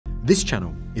This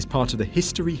channel is part of the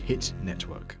History Hit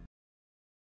network.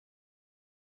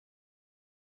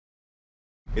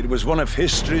 It was one of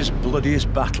history's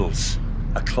bloodiest battles,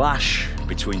 a clash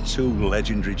between two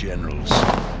legendary generals.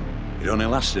 It only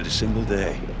lasted a single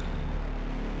day,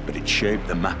 but it shaped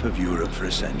the map of Europe for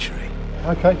a century.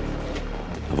 Okay.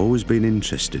 I've always been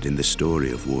interested in the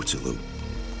story of Waterloo,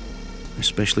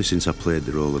 especially since I played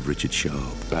the role of Richard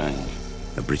Sharp,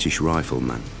 a British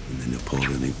rifleman in the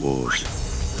Napoleonic Wars.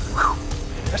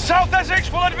 The South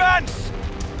Essex will advance!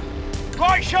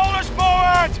 Right shoulders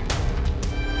forward!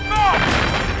 March!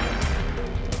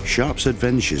 Sharp's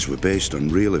adventures were based on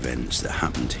real events that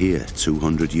happened here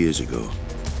 200 years ago.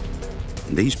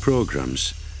 In these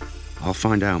programmes, I'll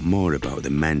find out more about the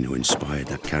men who inspired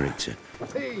that character.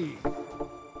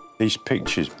 These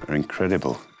pictures are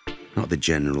incredible. Not the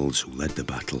generals who led the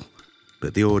battle,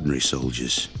 but the ordinary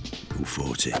soldiers who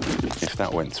fought it. If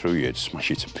that went through you, it'd smash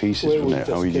you to pieces, wouldn't it?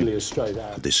 How would you straight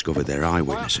out. I'll discover their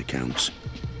eyewitness accounts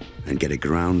and get a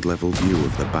ground-level view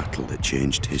of the battle that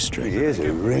changed history. Here's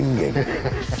it ringing.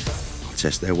 I'll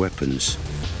test their weapons.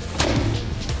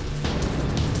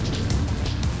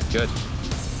 Good.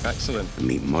 Excellent. And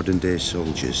meet modern-day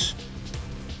soldiers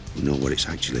who know what it's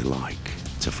actually like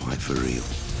to fight for real.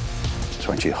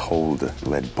 To actually hold a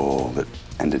lead ball that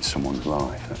ended someone's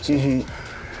life. That's a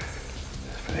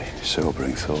very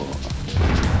sobering thought.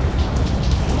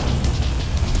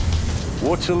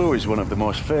 Waterloo is one of the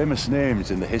most famous names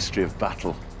in the history of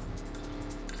battle.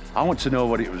 I want to know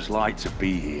what it was like to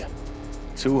be here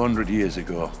 200 years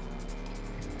ago,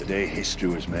 the day history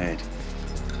was made.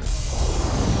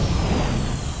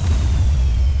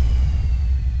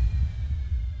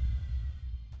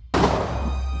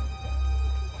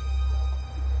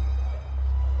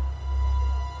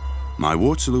 My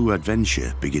Waterloo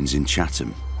adventure begins in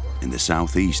Chatham, in the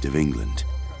southeast of England.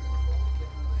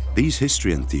 These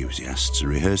history enthusiasts are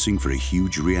rehearsing for a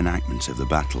huge reenactment of the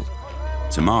battle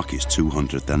to mark its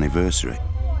 200th anniversary.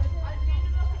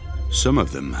 Some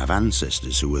of them have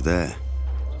ancestors who were there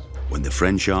when the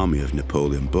French army of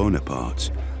Napoleon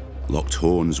Bonaparte locked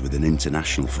horns with an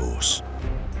international force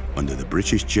under the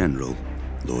British general,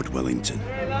 Lord Wellington.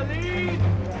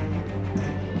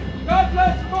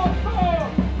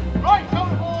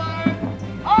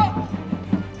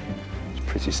 It's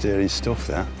pretty scary stuff,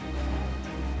 that.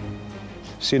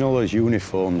 Seeing all those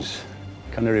uniforms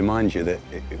kind of reminds you that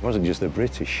it wasn't just the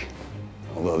British,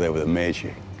 although they were the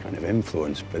major kind of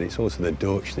influence, but it's also the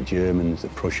Dutch, the Germans, the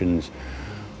Prussians,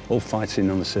 all fighting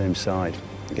on the same side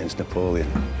against Napoleon.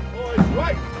 Boys,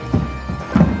 right!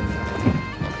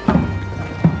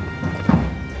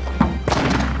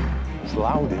 It's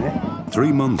loud, isn't it?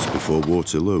 3 months before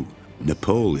Waterloo,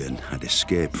 Napoleon had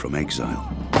escaped from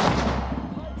exile.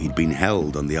 He'd been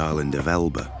held on the island of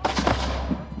Elba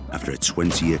after a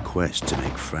 20-year quest to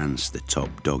make France the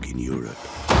top dog in Europe.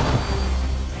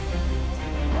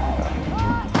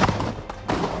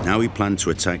 Now he planned to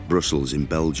attack Brussels in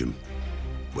Belgium,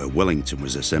 where Wellington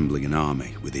was assembling an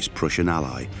army with his Prussian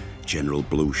ally, General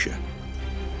Blucher.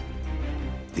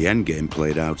 The endgame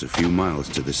played out a few miles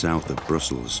to the south of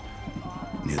Brussels,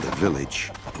 near the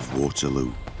village of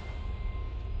Waterloo.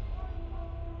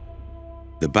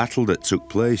 The battle that took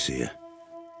place here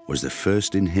was the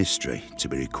first in history to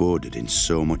be recorded in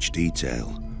so much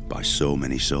detail by so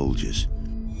many soldiers.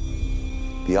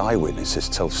 The eyewitnesses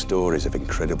tell stories of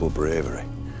incredible bravery.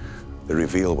 They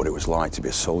reveal what it was like to be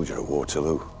a soldier at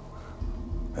Waterloo.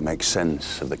 They make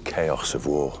sense of the chaos of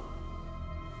war.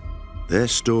 Their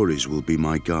stories will be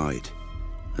my guide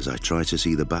as I try to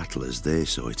see the battle as they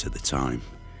saw it at the time.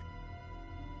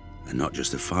 And not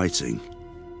just the fighting,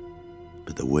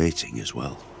 but the waiting as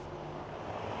well.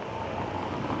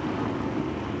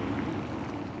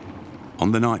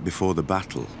 On the night before the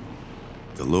battle,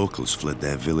 the locals fled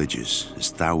their villages as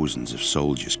thousands of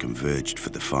soldiers converged for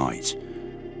the fight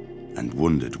and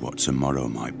wondered what tomorrow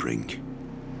might bring.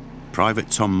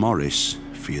 Private Tom Morris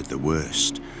feared the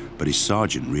worst, but his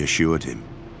sergeant reassured him.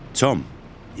 "Tom,"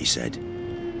 he said,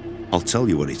 "I'll tell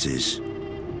you what it is.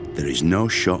 There is no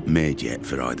shot made yet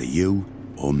for either you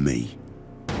or me.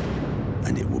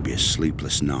 And it will be a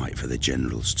sleepless night for the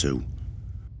generals too."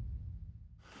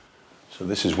 So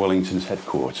this is Wellington's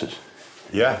headquarters.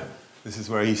 Yeah, this is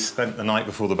where he spent the night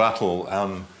before the battle.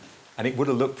 And it would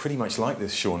have looked pretty much like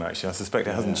this, Sean, actually. I suspect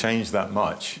it hasn't changed that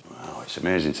much. Wow, it's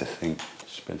amazing to think he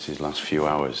spent his last few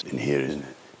hours in here, isn't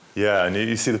it? Yeah, and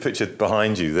you see the picture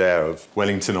behind you there of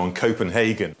Wellington on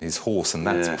Copenhagen, his horse, and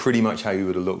that's pretty much how he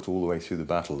would have looked all the way through the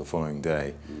battle the following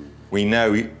day. We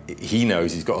know, he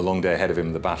knows he's got a long day ahead of him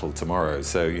in the battle tomorrow,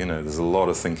 so, you know, there's a lot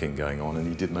of thinking going on, and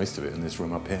he did most of it in this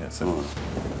room up here, so...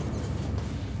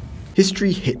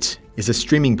 History Hit is a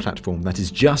streaming platform that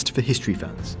is just for history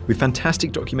fans, with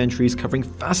fantastic documentaries covering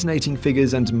fascinating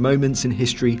figures and moments in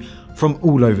history from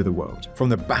all over the world. From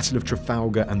the Battle of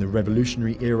Trafalgar and the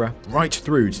Revolutionary era, right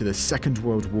through to the Second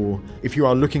World War. If you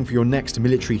are looking for your next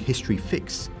military history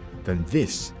fix, then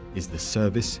this is the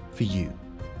service for you.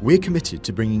 We're committed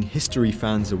to bringing history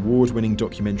fans award-winning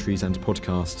documentaries and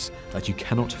podcasts that you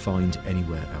cannot find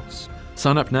anywhere else.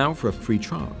 Sign up now for a free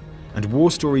trial, and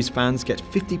War Stories fans get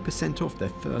 50% off their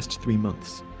first 3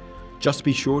 months. Just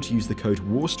be sure to use the code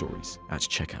WARSTORIES at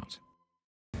checkout.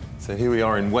 So here we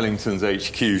are in Wellington's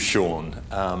HQ, Sean,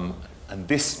 and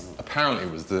this apparently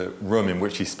was the room in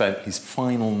which he spent his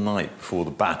final night before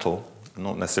the battle,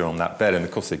 not necessarily on that bed, and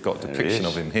of course they've got a depiction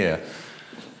of him here.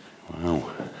 Wow.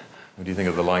 What do you think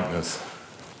of the likeness?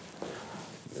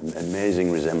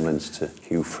 Amazing resemblance to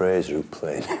Hugh Fraser, who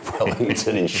played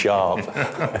Wellington in Sharp.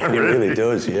 It really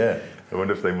does, yeah. I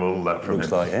wonder if they modelled that from him.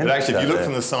 Looks like him. But actually, if you look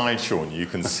from the side, Sean, you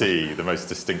can see the most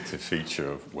distinctive feature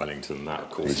of Wellington. That, of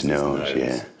course, his nose,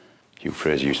 yeah. Hugh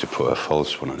Fraser used to put a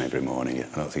false one on every morning.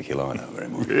 I don't think he liked that very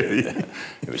much. Really?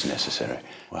 It was necessary.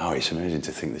 Wow, it's amazing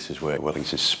to think this is where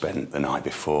Wellington spent the night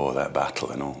before that battle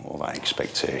and all that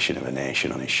expectation of a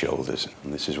nation on his shoulders.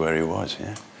 And this is where he was,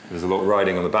 yeah. There's a lot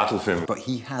riding on the battlefield. But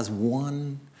he has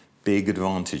one big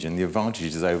advantage, and the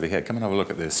advantage is over here. Come and have a look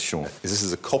at this, Sean. This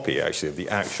is a copy, actually, of the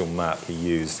actual map he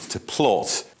used to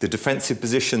plot the defensive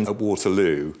position at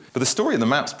Waterloo. But the story of the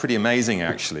map's pretty amazing,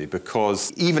 actually,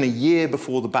 because even a year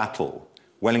before the battle,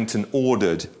 Wellington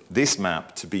ordered this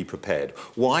map to be prepared.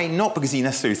 Why? Not because he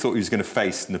necessarily thought he was going to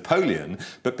face Napoleon,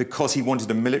 but because he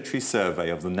wanted a military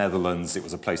survey of the Netherlands. It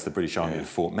was a place the British Army had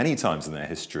fought many times in their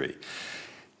history,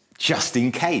 just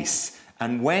in case.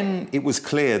 And when it was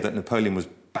clear that Napoleon was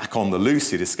back on the loose,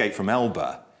 he'd escaped from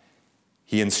Elba,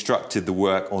 he instructed the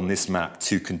work on this map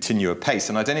to continue apace.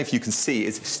 And I don't know if you can see,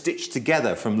 it's stitched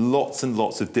together from lots and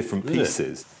lots of different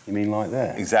pieces. You mean like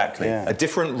that? Exactly. Yeah. A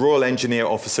different Royal Engineer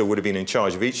officer would have been in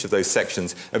charge of each of those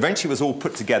sections. Eventually it was all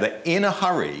put together in a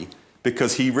hurry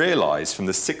because he realised from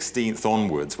the 16th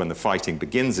onwards, when the fighting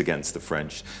begins against the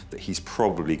French, that he's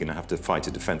probably going to have to fight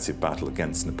a defensive battle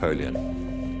against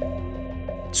Napoleon.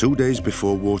 2 days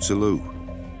before Waterloo,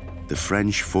 the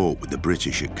French fought with the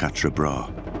British at Quatre Bras,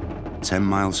 10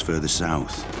 miles further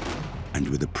south, and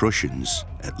with the Prussians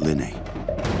at Ligny.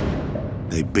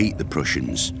 They beat the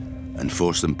Prussians and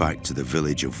forced them back to the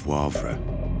village of Wavre.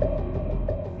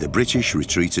 The British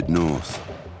retreated north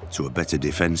to a better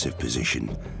defensive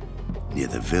position near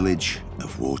the village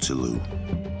of Waterloo.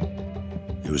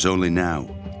 It was only now,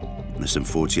 less than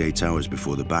 48 hours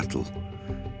before the battle,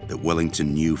 that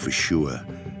Wellington knew for sure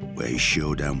where his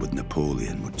showdown with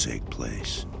Napoleon would take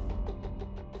place.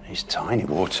 It's tiny,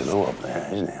 Waterloo up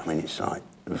there, isn't it? I mean, it's like,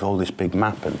 with all this big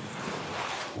map and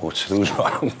Waterloo's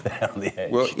right up there on the edge.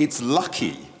 Well, it's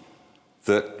lucky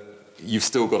that you've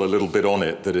still got a little bit on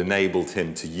it that enabled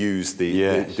him to use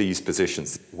these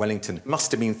positions. Wellington must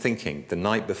have been thinking the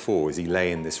night before, as he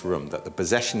lay in this room, that the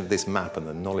possession of this map and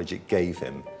the knowledge it gave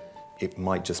him, it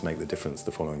might just make the difference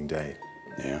the following day.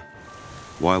 Yeah.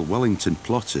 While Wellington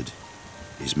plotted,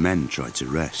 his men tried to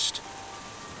rest.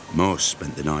 Most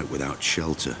spent the night without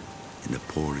shelter in the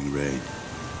pouring rain.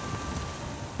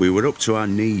 We were up to our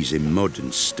knees in mud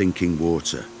and stinking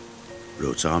water,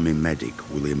 wrote Army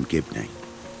medic William Gibney.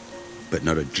 But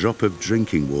not a drop of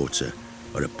drinking water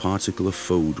or a particle of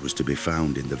food was to be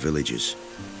found in the villages.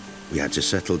 We had to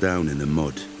settle down in the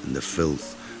mud and the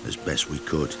filth as best we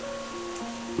could.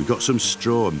 We got some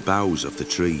straw and boughs off the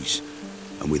trees,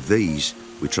 and with these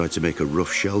we tried to make a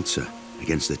rough shelter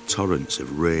against the torrents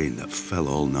of rain that fell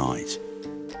all night.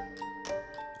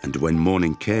 And when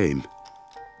morning came,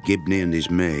 Gibney and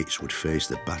his mates would face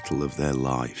the battle of their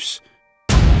lives.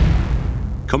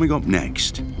 Coming up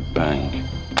next, Bang.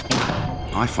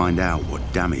 I find out what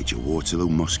damage a Waterloo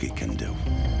musket can do.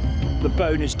 The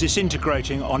bone is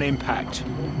disintegrating on impact.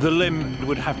 The limb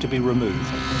would have to be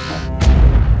removed.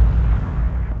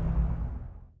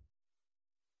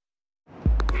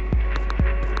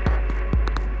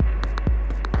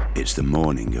 It's the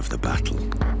morning of the battle,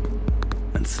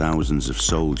 and thousands of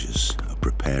soldiers are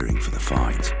preparing for the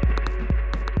fight.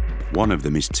 One of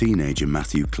them is teenager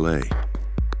Matthew Clay.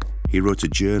 He wrote a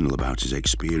journal about his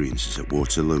experiences at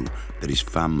Waterloo that his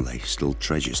family still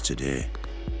treasures today.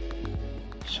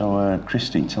 So,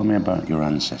 Christine, tell me about your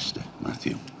ancestor,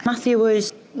 Matthew. Matthew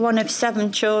was one of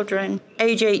 7 children.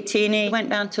 Age 18, he went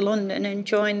down to London and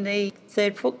joined the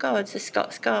 3rd Foot Guards, the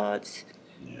Scots Guards.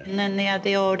 And then they had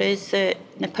the orders that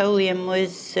Napoleon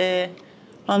was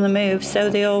on the move, so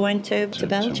they all went over to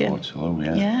Belgium. Waterloo,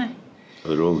 yeah. Yeah. So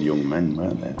they're all young men,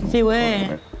 weren't they? They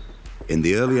were. In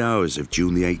the early hours of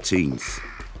June the 18th,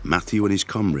 Matthew and his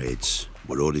comrades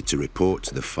were ordered to report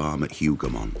to the farm at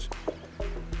Hougoumont.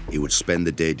 He would spend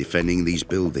the day defending these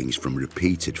buildings from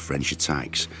repeated French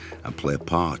attacks and play a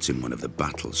part in one of the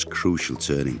battle's crucial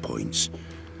turning points.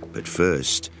 But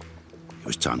first, it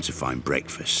was time to find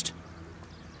breakfast.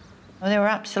 Well, they were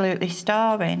absolutely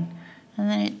starving. And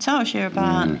then it tells you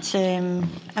about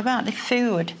the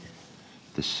food.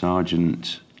 The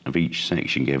sergeant of each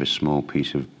section gave a small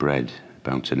piece of bread,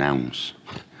 about an ounce.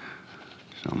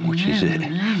 So how much is it?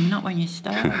 No, not when you're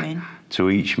starving. To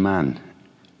each man,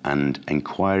 and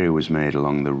inquiry was made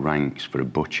along the ranks for a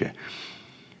butcher.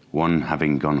 One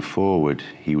having gone forward,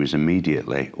 he was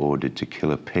immediately ordered to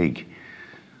kill a pig,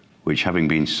 which having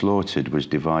been slaughtered was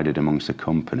divided amongst the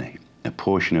company, a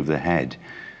portion of the head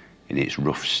in its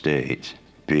rough state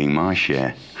being my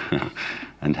share,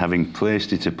 and having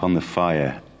placed it upon the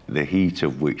fire, the heat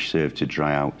of which served to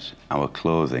dry out our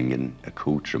clothing and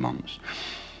accoutrements,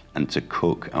 and to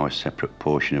cook our separate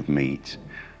portion of meat,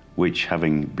 which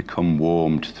having become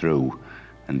warmed through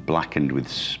and blackened with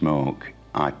smoke,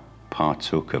 I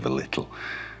partook of a little,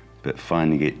 but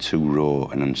finding it too raw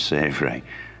and unsavoury,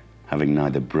 having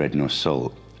neither bread nor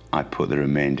salt, I put the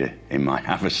remainder in my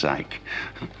haversack.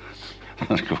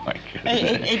 That's quite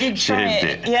good. He did try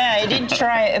it. Yeah, he did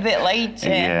try it a bit later.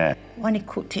 Yeah. When he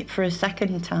cooked it for a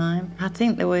second time, I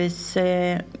think there was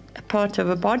a part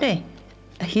of a body,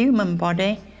 a human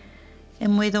body,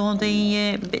 and with all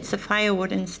the bits of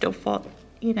firewood and stuff,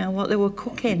 what they were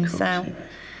cooking. So,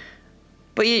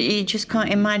 but you just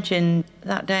can't imagine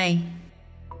that day.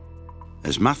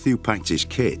 As Matthew packed his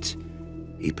kit,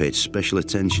 he paid special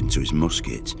attention to his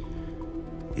musket.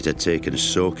 It had taken a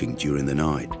soaking during the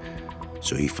night,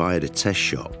 so he fired a test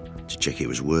shot to check it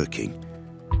was working.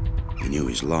 He knew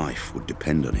his life would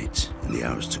depend on it in the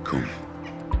hours to come.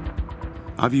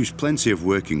 I've used plenty of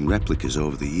working replicas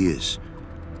over the years,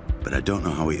 but I don't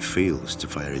know how it feels to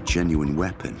fire a genuine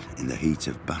weapon in the heat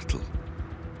of battle.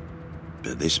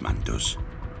 But this man does.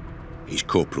 He's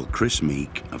Corporal Chris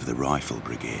Meek of the Rifle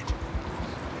Brigade.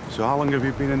 So how long have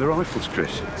you been in the Rifles,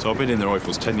 Chris? So I've been in the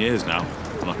Rifles 10 years now,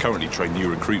 and I currently train new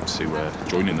recruits who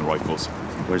join in the Rifles.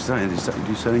 Where's that? Did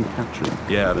you say in Catterick?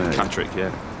 Yeah, in Catterick,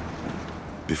 yeah.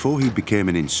 Before he became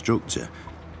an instructor,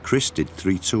 Chris did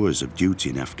 3 tours of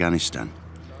duty in Afghanistan.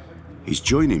 He's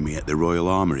joining me at the Royal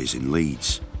Armouries in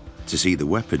Leeds to see the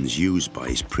weapons used by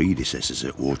his predecessors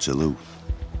at Waterloo.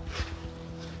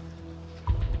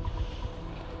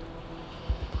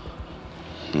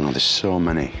 Oh, there's so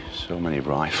many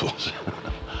rifles.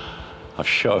 I've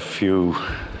shot a few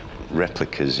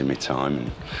replicas in my time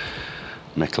and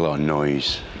make a lot of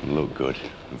noise and look good,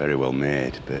 very well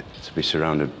made, but to be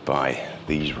surrounded by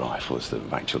these rifles that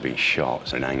have actually been shot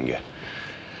is an anger.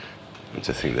 And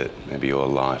to think that maybe your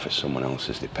life or someone else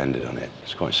has depended on it,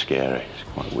 it's quite scary, it's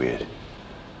quite weird.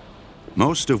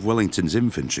 Most of Wellington's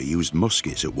infantry used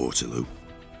muskets at Waterloo.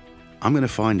 I'm going to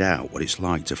find out what it's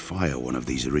like to fire one of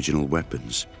these original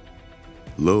weapons,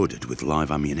 loaded with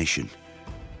live ammunition.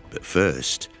 But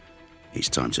first, it's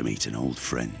time to meet an old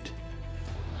friend.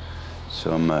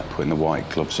 So I'm putting the white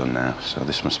gloves on now, so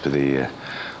this must be the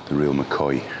real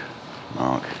McCoy,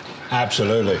 Mark.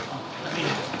 Absolutely. Let me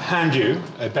hand you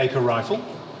a Baker rifle,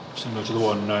 similar to the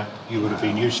one you would have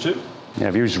been used to. Yeah,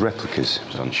 I've used replicas. It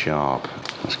was on sharp.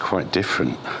 That's quite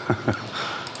different.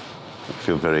 I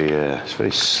feel it's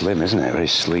very slim, isn't it? Very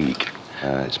sleek.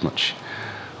 It's much,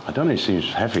 I don't know, it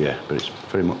seems heavier, but it's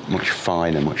very much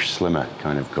finer, much slimmer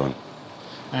kind of gun.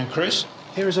 And Chris,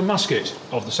 here is a musket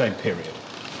of the same period.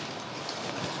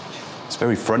 It's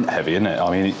very front heavy, isn't it?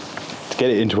 I mean, to get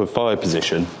it into a fire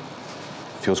position,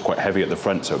 it feels quite heavy at the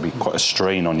front, so it'd be quite a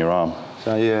strain on your arm.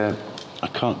 So, I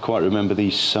can't quite remember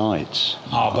these sights.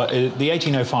 But the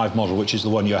 1805 model, which is the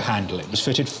one you're handling, is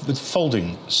fitted with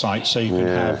folding sights, so you can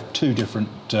have 2 different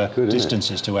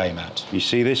distances to aim at. You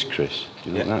see this, Chris?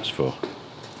 Do you know what that's for?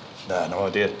 No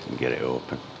idea. Get it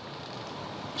open.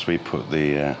 So we put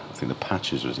the, I think the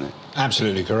patches, wasn't it?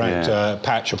 Absolutely correct. Yeah.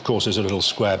 Patch, of course, is a little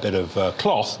square bit of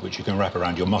cloth which you can wrap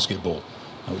around your musket ball,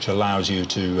 which allows you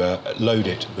to load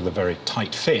it with a very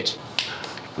tight fit.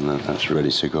 And that's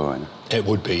ready to go, isn't it? It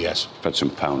would be, yes. I've had some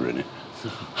powder in it.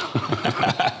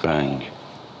 Bang.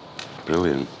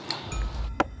 Brilliant.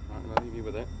 I'll leave you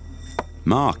with it.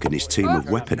 Mark and his team of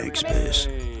weapon experts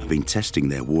have been testing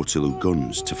their Waterloo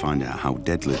guns to find out how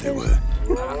deadly they were.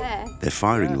 They're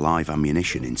firing live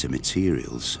ammunition into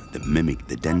materials that mimic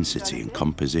the density and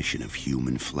composition of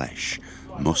human flesh,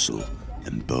 muscle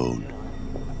and bone.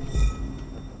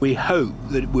 We hope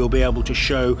that we'll be able to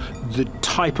show the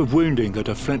type of wounding that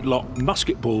a flintlock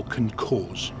musket ball can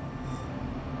cause.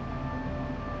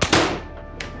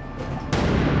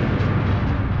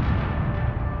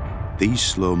 These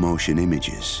slow-motion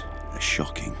images are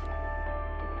shocking.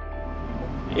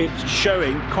 It's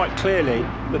showing quite clearly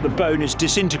that the bone is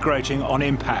disintegrating on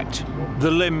impact. The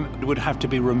limb would have to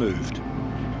be removed.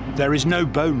 There is no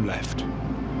bone left.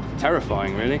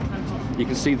 Terrifying, really. You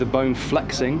can see the bone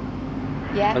flexing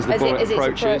as the bullet it's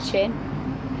approaches. approaching.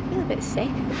 I feel a bit sick,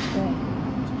 actually.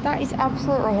 That is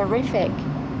absolutely horrific.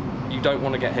 You don't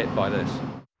want to get hit by this.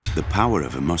 The power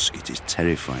of a musket is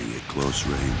terrifying at close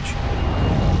range.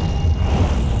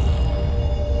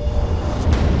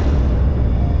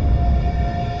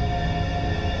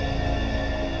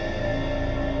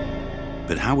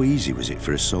 But how easy was it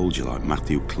for a soldier like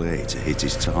Matthew Clay to hit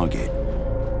his target?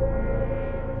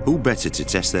 Who better to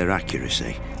test their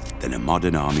accuracy than a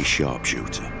modern army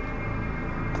sharpshooter?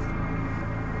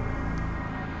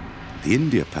 The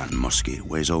India-Pan musket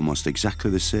weighs almost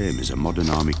exactly the same as a modern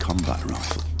army combat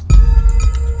rifle.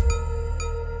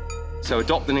 So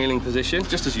adopt the kneeling position,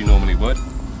 just as you normally would.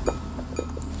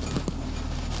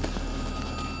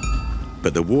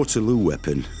 But the Waterloo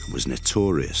weapon was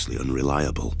notoriously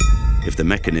unreliable. If the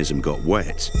mechanism got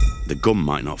wet, the gun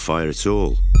might not fire at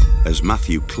all, as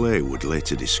Matthew Clay would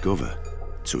later discover,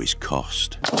 to his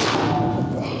cost.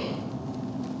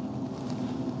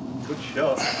 Good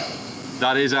shot.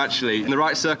 That is actually, in the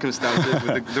right circumstances,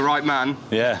 with the right man.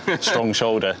 Yeah, strong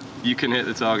shoulder. You can hit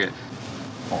the target.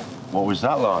 What was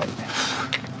that like?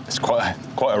 It's quite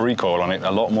a recoil on it,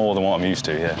 a lot more than what I'm used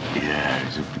to, yeah. Yeah, it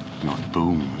was a like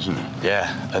boom, wasn't it?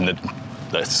 Yeah, and the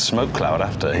smoke cloud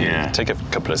after. Yeah. Take a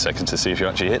couple of seconds to see if you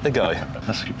actually hit the guy.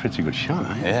 That's a pretty good shot,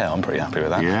 eh? Yeah, I'm pretty happy with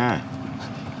that. Yeah.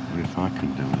 What if I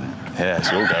can do it? Yeah, it's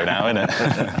your go now, isn't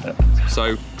it?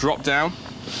 So drop down,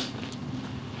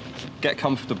 get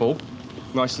comfortable,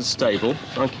 nice and stable.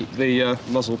 Try and keep the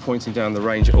muzzle pointing down the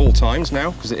range at all times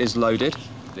now, because it is loaded.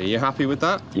 Are you happy with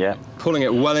that? Yeah. Pulling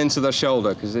it well into the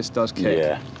shoulder, because this does kick.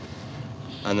 Yeah.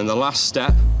 And then the last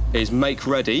step is make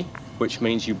ready, which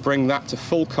means you bring that to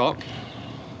full cock.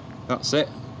 That's it.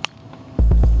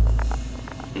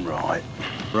 Right.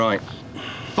 Right.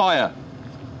 Fire.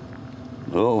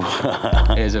 Oh.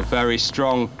 It is a very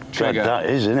strong trigger. That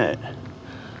is, isn't it?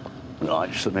 Right,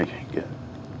 just let me get...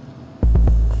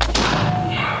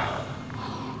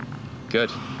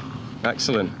 Good.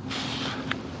 Excellent.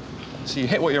 So you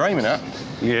hit what you're aiming at.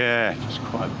 Yeah, it's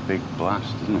quite a big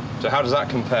blast, isn't it? So how does that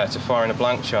compare to firing a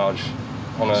blank charge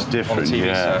on a, it's different, on a TV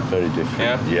yeah, set? very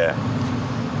different. Yeah?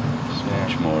 It's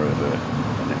much more of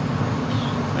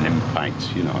an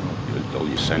impact, you know, with all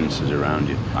your senses around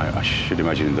you. I should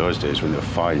imagine in those days when they were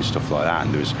firing stuff like that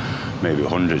and there was maybe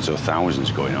hundreds or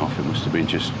thousands going off, it must have been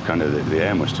just kind of, the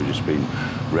air must have just been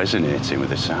resonating with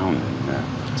the sound.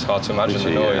 And, it's hard to imagine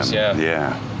the noise, yeah.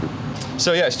 Yeah.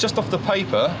 So yeah, it's just off the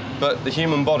paper, but the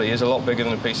human body is a lot bigger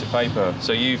than a piece of paper.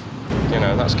 So you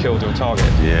know, that's killed your target.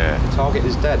 Yeah. The target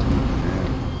is dead.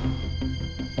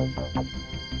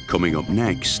 Coming up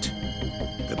next,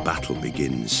 the battle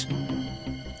begins,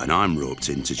 and I'm roped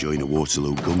in to join a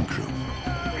Waterloo gun crew.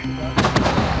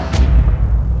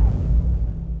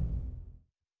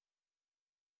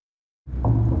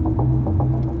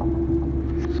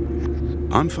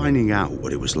 I'm finding out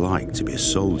what it was like to be a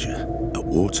soldier at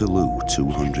Waterloo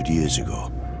 200 years ago,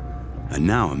 and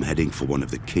now I'm heading for one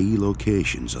of the key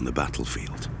locations on the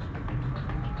battlefield.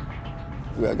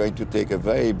 We are going to take a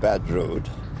very bad road,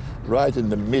 right in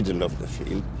the middle of the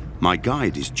field. My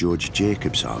guide is George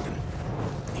Jacobshagen.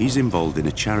 He's involved in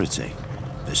a charity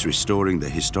that's restoring the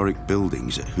historic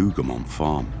buildings at Hougoumont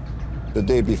farm. The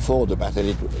day before the battle,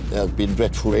 there has been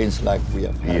dreadful rains like we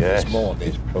have had this morning.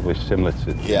 It's probably similar to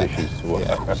conditions to what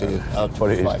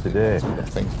it is today. Sort of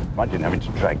things. Imagine having to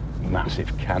drag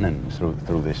massive cannons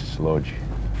through this sludge.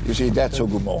 You see, that's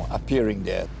Hougoumont appearing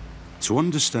there. To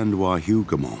understand why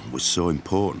Hougoumont was so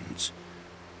important,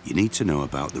 you need to know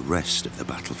about the rest of the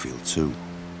battlefield too.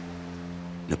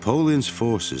 Napoleon's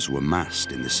forces were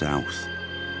massed in the south.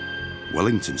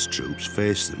 Wellington's troops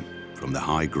faced them from the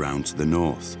high ground to the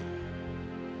north.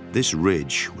 This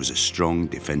ridge was a strong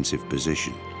defensive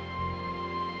position.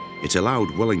 It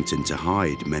allowed Wellington to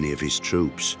hide many of his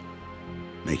troops,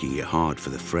 making it hard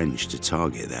for the French to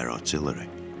target their artillery.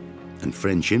 And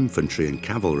French infantry and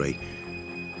cavalry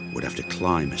would have to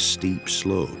climb a steep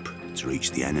slope to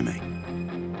reach the enemy.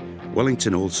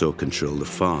 Wellington also controlled the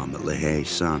farm at Le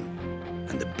Haye-Saint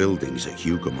and the buildings at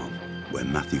Hougoumont, where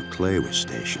Matthew Clay was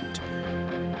stationed.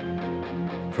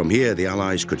 From here, the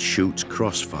Allies could shoot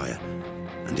crossfire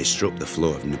and disrupt the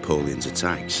flow of Napoleon's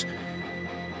attacks.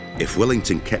 If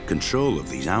Wellington kept control of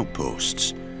these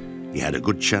outposts, he had a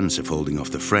good chance of holding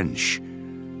off the French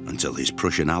until his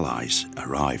Prussian allies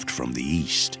arrived from the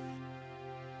east.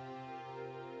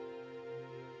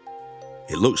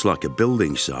 It looks like a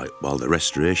building site while the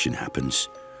restoration happens,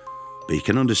 but you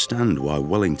can understand why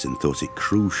Wellington thought it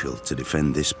crucial to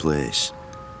defend this place,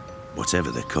 whatever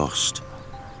the cost.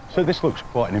 So this looks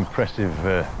quite an impressive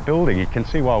building. You can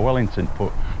see why Wellington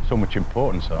put so much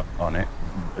importance on it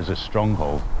as a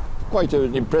stronghold. Quite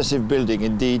an impressive building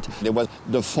indeed. There was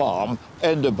the farm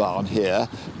and the barn here.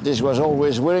 This was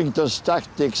always Wellington's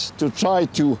tactics to try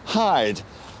to hide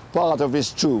part of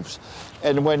his troops.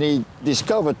 And when he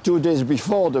discovered 2 days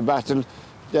before the battle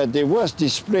that there was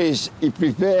this place, he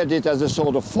prepared it as a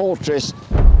sort of fortress.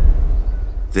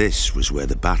 This was where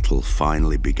the battle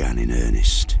finally began in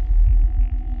earnest.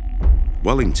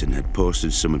 Wellington had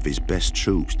posted some of his best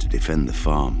troops to defend the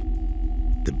farm.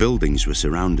 The buildings were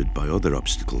surrounded by other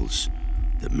obstacles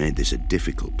that made this a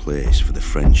difficult place for the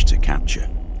French to capture.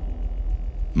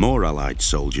 More Allied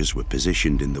soldiers were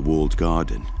positioned in the walled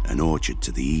garden and orchard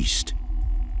to the east.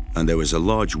 And there was a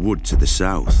large wood to the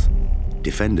south,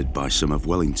 defended by some of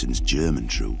Wellington's German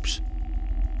troops.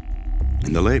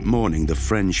 In the late morning, the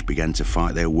French began to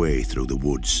fight their way through the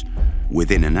woods.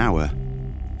 Within an hour,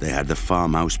 they had the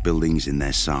farmhouse buildings in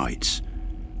their sights.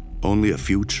 Only a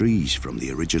few trees from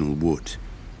the original wood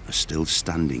are still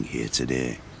standing here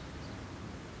today.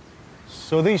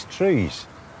 So these trees,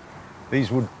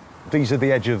 these are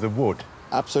the edge of the wood?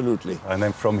 Absolutely. And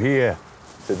then from here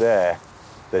to there,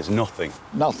 there's nothing.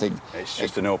 Nothing. It's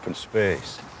just an open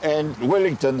space. And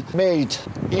Wellington made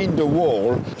in the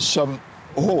wall some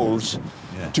holes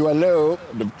to allow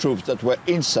the troops that were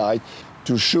inside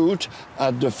to shoot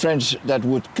at the French that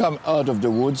would come out of the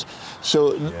woods.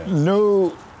 So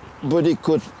nobody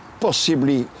could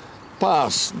possibly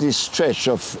pass this stretch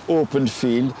of open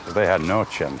field. They had no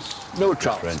chance. No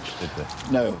chance. The French, did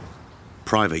they? No.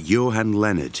 Private Johann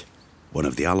Leonard, one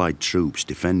of the Allied troops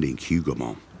defending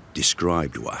Hougoumont,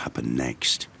 described what happened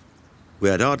next. We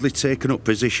had hardly taken up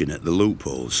position at the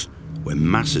loopholes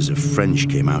when masses of French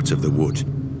came out of the wood,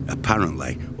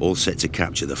 apparently all set to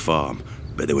capture the farm,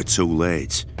 but they were too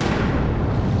late.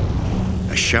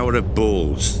 A shower of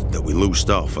balls that we loosed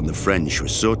off on the French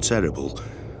was so terrible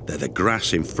that the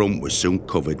grass in front was soon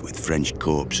covered with French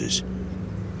corpses.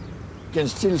 You can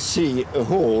still see a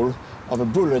hole of a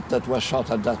bullet that was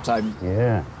shot at that time.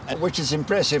 Yeah. And which is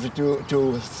impressive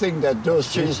to think that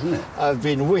those trees have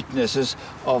been witnesses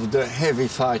of the heavy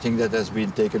fighting that has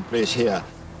been taking place here.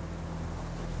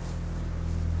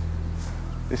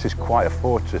 This is quite a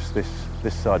fortress,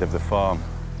 this side of the farm.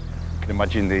 You can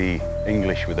imagine the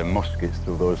English with their muskets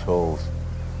through those holes.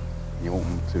 You want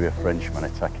them to be a Frenchman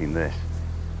attacking this.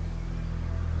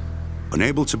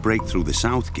 Unable to break through the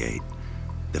south gate,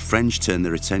 the French turned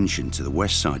their attention to the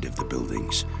west side of the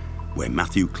buildings, where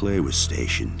Matthew Clay was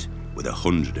stationed with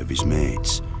 100 of his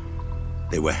mates.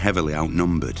 They were heavily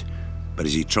outnumbered, but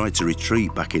as he tried to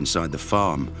retreat back inside the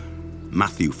farm,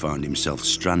 Matthew found himself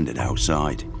stranded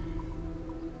outside.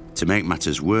 To make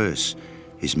matters worse,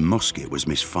 his musket was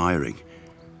misfiring.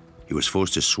 He was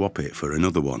forced to swap it for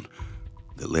another one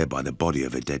that lay by the body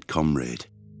of a dead comrade.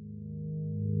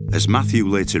 As Matthew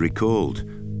later recalled,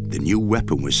 the new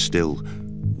weapon was still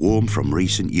warm from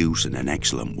recent use and an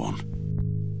excellent one.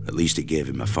 At least it gave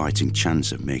him a fighting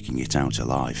chance of making it out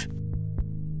alive.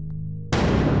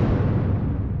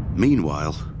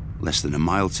 Meanwhile, less than a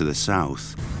mile to the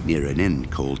south, near an inn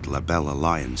called La Belle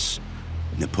Alliance,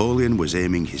 Napoleon was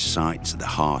aiming his sights at the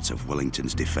heart of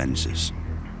Wellington's defences.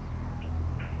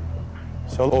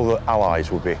 So all the Allies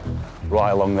would be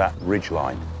right along that ridge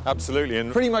line. Absolutely,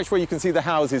 and pretty much where you can see the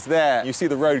houses there, you see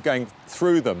the road going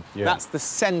through them. Yeah. That's the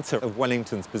centre of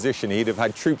Wellington's position. He'd have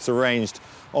had troops arranged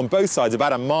on both sides,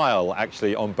 about a mile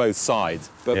actually on both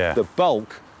sides. But the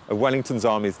bulk of Wellington's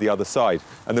army is the other side.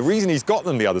 And the reason he's got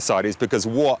them the other side is because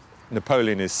what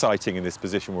Napoleon is sighting in this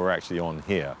position we're actually on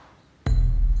here.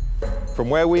 From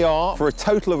where we are, for a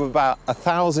total of about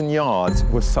 1,000 yards,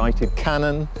 was sighted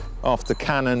cannon after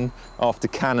cannon after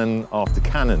cannon after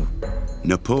cannon.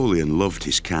 Napoleon loved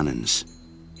his cannons.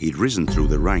 He'd risen through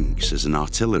the ranks as an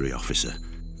artillery officer,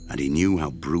 and he knew how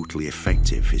brutally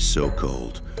effective his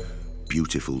so-called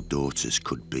beautiful daughters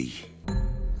could be.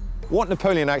 What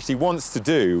Napoleon actually wants to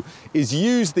do is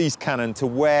use these cannon to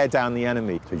wear down the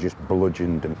enemy. To just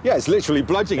bludgeon them. Yeah, it's literally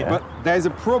bludgeoning, but there's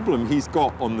a problem he's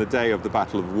got on the day of the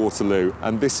Battle of Waterloo,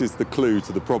 and this is the clue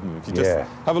to the problem. If you just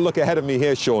have a look ahead of me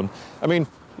here, Sean. I mean,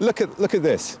 look at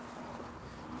this.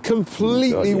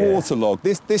 Completely waterlogged.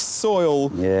 This soil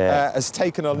has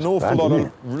taken an awful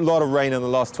lot of rain in the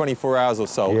last 24 hours or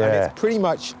so, and it's pretty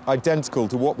much identical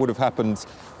to what would have happened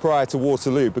prior to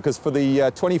Waterloo, because for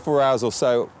the 24 hours or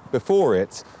so before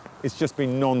it, it's just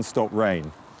been non-stop rain.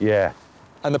 Yeah.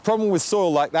 And the problem with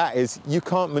soil like that is you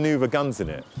can't manoeuvre guns in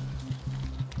it.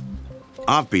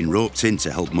 I've been roped in to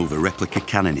help move a replica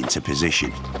cannon into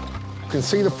position. You can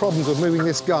see the problems of moving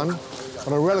this gun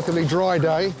on a relatively dry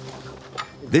day.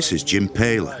 This is Jim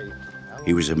Paler.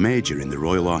 He was a major in the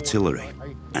Royal Artillery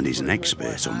and is an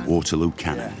expert on Waterloo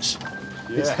cannons.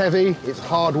 It's heavy, it's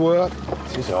hard work.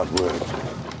 This is hard work.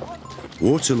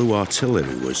 Waterloo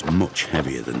artillery was much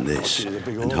heavier than this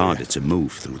and harder to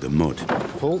move through the mud.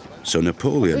 So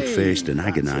Napoleon faced an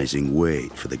agonising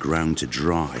wait for the ground to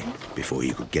dry before he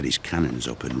could get his cannons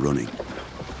up and running.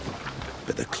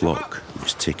 But the clock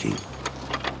was ticking.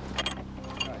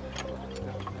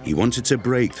 He wanted to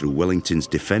break through Wellington's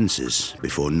defences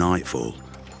before nightfall.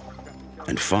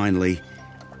 And finally,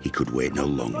 he could wait no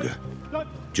longer.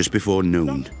 Just before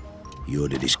noon, he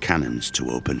ordered his cannons to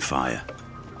open fire.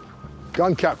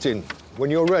 Gun captain,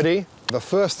 when you're ready, the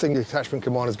first thing the detachment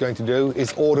commander is going to do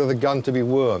is order the gun to be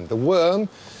wormed. The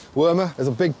wormer is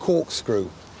a big corkscrew.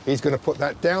 He's going to put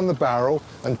that down the barrel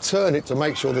and turn it to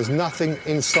make sure there's nothing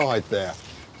inside there.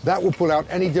 That will pull out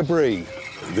any debris.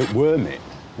 Worm it?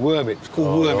 Worm it. It's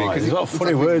called worming. Right. There's a lot of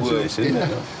funny words in this, isn't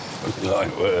there?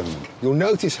 Like worm. You'll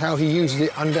notice how he uses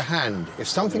it underhand. If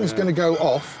something's going to go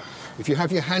off, if you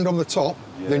have your hand on the top,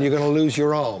 then you're going to lose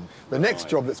your arm. The next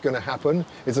job that's going to happen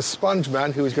is a sponge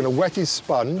man who is going to wet his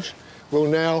sponge will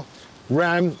now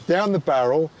ram down the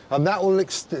barrel, and that will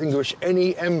extinguish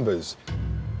any embers.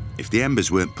 If the embers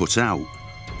weren't put out,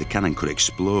 the cannon could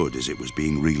explode as it was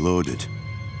being reloaded.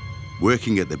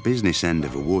 Working at the business end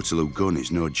of a Waterloo gun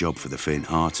is no job for the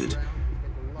faint-hearted,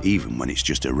 even when it's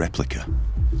just a replica.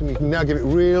 So you can now give it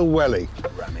real welly.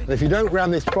 And if you don't ram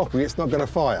this properly, it's not going to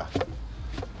fire.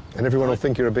 And everyone will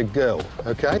think you're a big girl,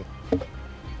 OK?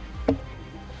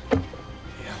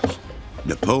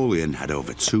 Napoleon had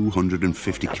over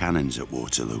 250 cannons at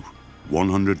Waterloo,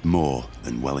 100 more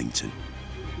than Wellington.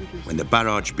 When the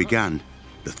barrage began,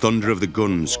 the thunder of the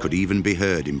guns could even be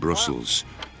heard in Brussels,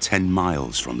 10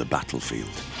 miles from the battlefield.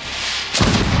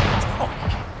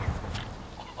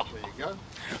 There you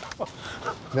go.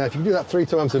 Now, if you do that 3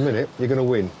 times a minute, you're going to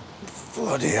win.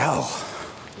 Bloody hell.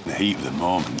 The heat of the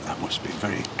moment, that must be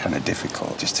very kind of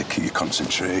difficult, just to keep your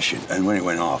concentration. And when it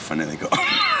went off, I nearly got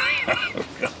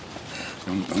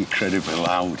incredibly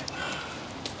loud.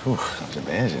 Whew, that's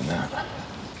amazing, that.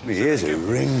 My ears are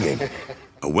ringing.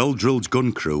 A well-drilled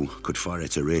gun crew could fire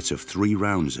at a rate of 3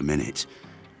 rounds a minute.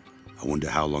 I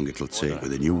wonder how long it'll take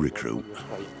with a new recruit.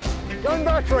 Gun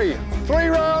battery, 3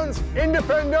 rounds,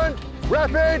 independent,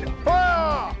 rapid,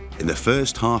 fire! In the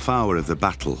first half hour of the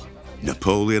battle,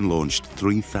 Napoleon launched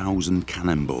 3,000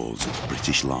 cannonballs at the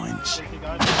British lines.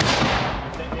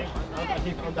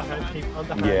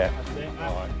 Yeah.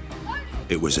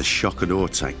 It was a shock and awe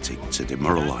tactic to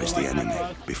demoralise the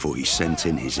enemy before he sent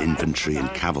in his infantry and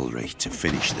cavalry to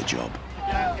finish the job.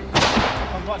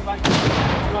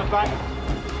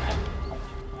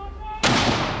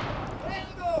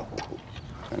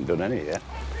 Haven't done any yet.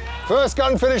 First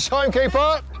gun finish,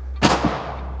 timekeeper.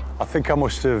 I think I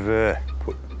must have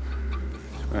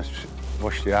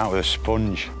washed it out with a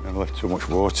sponge. I've left too much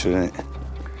water in it.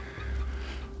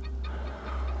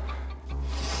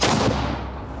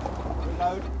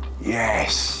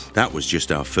 Yes! That was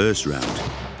just our first round.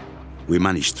 We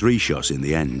managed 3 shots in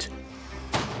the end,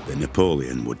 but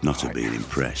Napoleon would not have been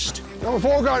impressed. Number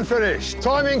 4 gun finish.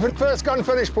 Timing for the first gun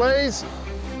finish, please.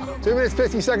 2 minutes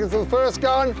 50 seconds for the first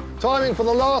gun. Timing for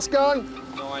the last gun.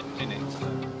 9 minutes.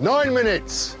 9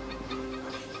 minutes.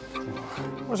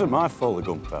 It wasn't my fault the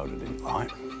gunpowder didn't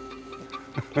light.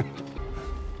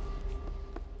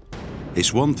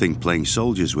 It's one thing playing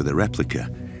soldiers with a replica,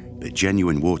 but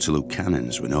genuine Waterloo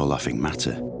cannons were no laughing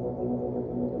matter.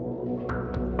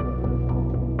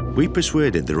 We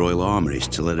persuaded the Royal Armouries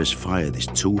to let us fire this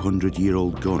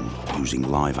 200-year-old gun using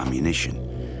live ammunition.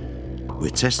 We're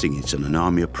testing it on an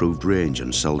Army-approved range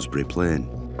on Salisbury Plain,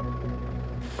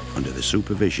 under the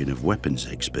supervision of weapons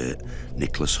expert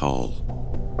Nicholas Hall.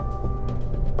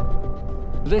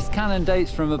 This cannon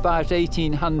dates from about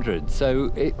 1800,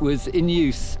 so it was in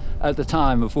use at the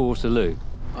time of Waterloo.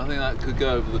 I think that could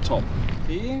go over the top.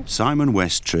 Do you? Simon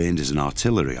West trained as an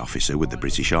artillery officer with the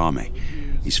British Army.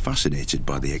 He's fascinated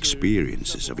by the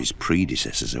experiences of his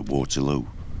predecessors at Waterloo.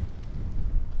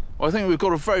 Well, I think we've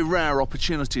got a very rare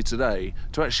opportunity today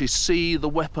to actually see the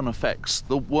weapon effects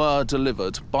that were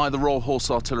delivered by the Royal Horse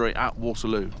Artillery at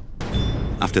Waterloo.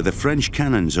 After the French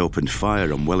cannons opened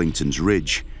fire on Wellington's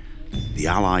Ridge, the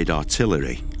Allied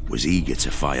artillery was eager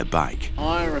to fire back.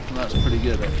 I reckon that's pretty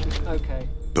good, actually. OK.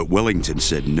 But Wellington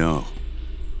said no.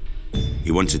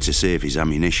 He wanted to save his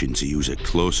ammunition to use at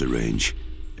closer range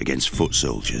against foot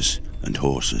soldiers and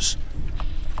horses.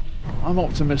 I'm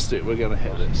optimistic we're going to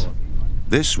hit this.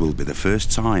 This will be the first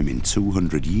time in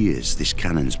 200 years this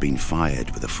cannon's been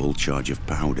fired with a full charge of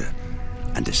powder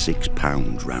and a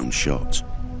 6-pound round shot.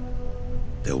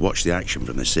 They'll watch the action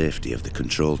from the safety of the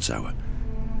control tower,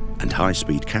 and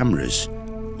high-speed cameras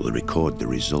will record the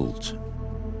result.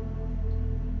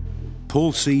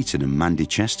 Paul Seaton and Mandy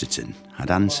Chesterton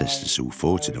had ancestors who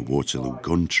fought in a Waterloo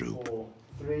gun troop.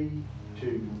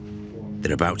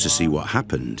 They're about to see what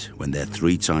happened when their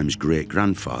 3 times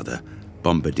great-grandfather,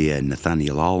 Bombardier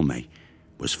Nathaniel Alme,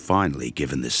 was finally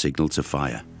given the signal to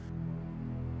fire.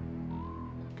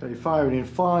 Okay, firing in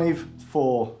 5,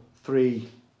 4, 3,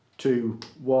 2,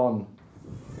 1.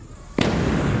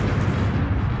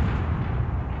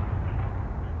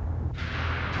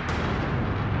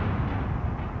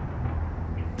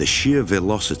 The sheer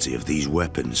velocity of these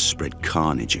weapons spread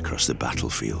carnage across the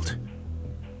battlefield.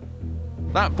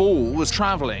 That ball was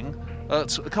travelling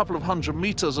at a couple of 100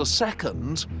 metres a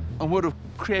second and would have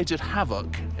created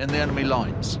havoc in the enemy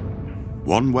lines.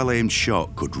 One well-aimed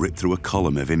shot could rip through a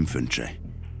column of infantry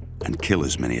and kill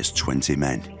as many as 20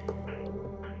 men.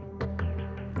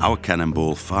 Our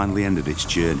cannonball finally ended its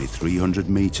journey 300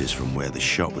 metres from where the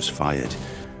shot was fired,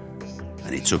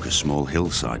 and it took a small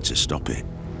hillside to stop it.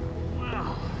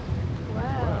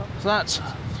 So that's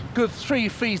a good 3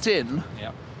 feet in.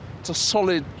 Yep. It's a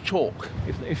solid chalk.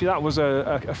 If that was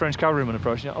a French cavalryman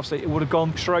approaching it, obviously it would have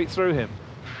gone straight through him.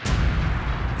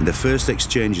 In the first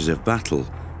exchanges of battle,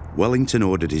 Wellington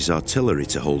ordered his artillery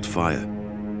to hold fire.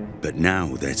 But now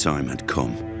their time had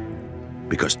come,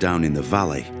 because down in the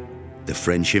valley, the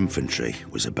French infantry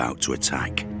was about to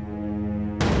attack.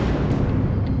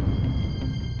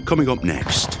 Coming up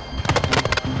next,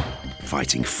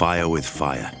 fighting fire with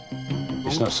fire.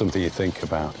 It's not something you think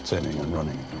about, turning and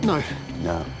running. No.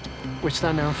 No. We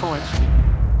stand there and fight.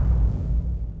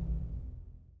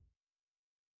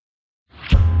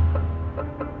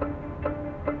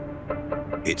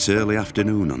 It's early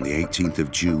afternoon on the 18th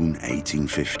of June,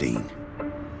 1815.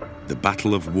 The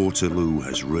Battle of Waterloo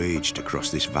has raged across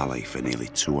this valley for nearly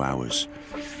 2 hours.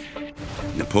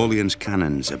 Napoleon's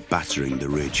cannons are battering the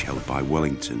ridge held by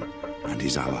Wellington and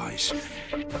his allies.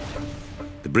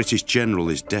 The British general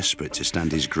is desperate to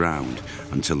stand his ground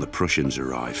until the Prussians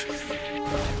arrive.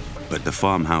 But the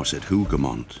farmhouse at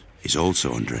Hougoumont is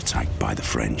also under attack by the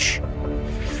French.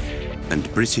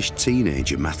 And British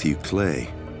teenager Matthew Clay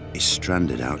is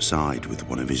stranded outside with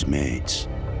one of his mates.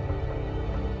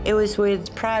 It was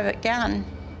with Private Gann,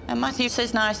 and Matthew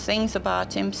says nice things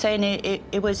about him, saying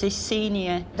it was his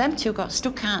senior. Them two got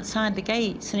stuck outside the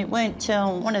gates, and it weren't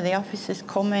till one of the officers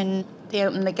come in, they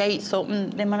opened the gates up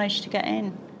and they managed to get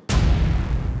in.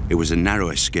 It was a narrow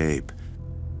escape.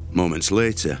 Moments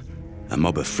later, a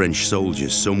mob of French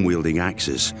soldiers, some wielding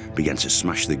axes, began to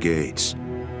smash the gates.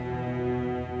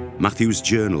 Matthew's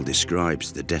journal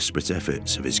describes the desperate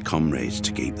efforts of his comrades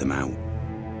to keep them out.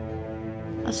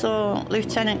 I saw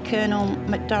Lieutenant Colonel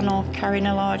MacDonald carrying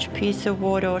a large piece of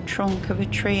wood or trunk of a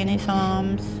tree in his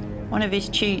arms, one of his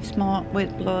cheeks marked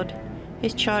with blood.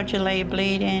 His charger lay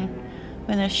bleeding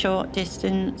within a short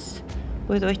distance,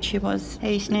 with which he was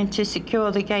hastening to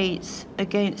secure the gates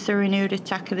against the renewed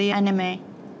attack of the enemy,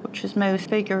 which was most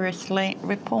vigorously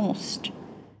repulsed.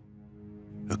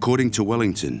 According to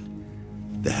Wellington,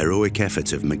 the heroic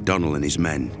effort of MacDonald and his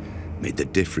men made the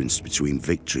difference between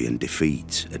victory and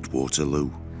defeat at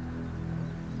Waterloo.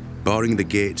 Barring the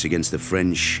gates against the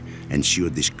French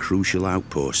ensured this crucial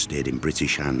outpost stayed in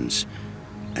British hands,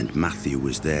 and Matthew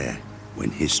was there when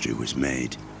history was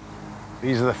made.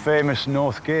 These are the famous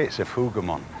north gates of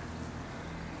Hougoumont.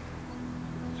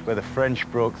 It's where the French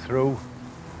broke through,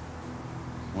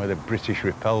 where the British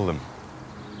repelled them.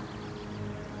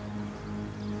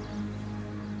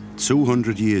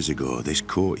 200 years ago, this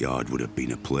courtyard would have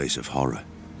been a place of horror.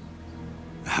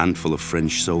 A handful of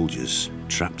French soldiers,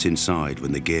 trapped inside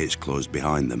when the gates closed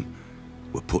behind them,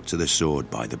 were put to the sword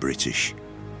by the British.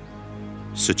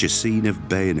 Such a scene of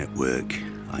bayonet work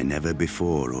I never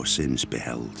before or since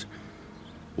beheld.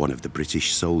 One of the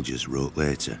British soldiers wrote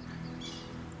later,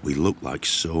 "We look like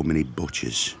so many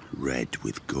butchers, red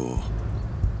with gore."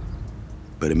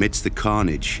 But amidst the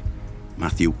carnage,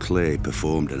 Matthew Clay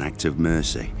performed an act of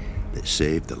mercy that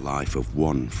saved the life of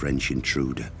one French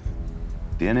intruder.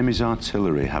 The enemy's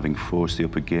artillery having forced the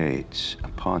upper gates, a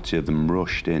party of them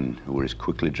rushed in who were as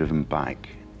quickly driven back,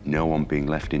 no one being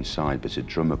left inside but a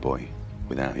drummer boy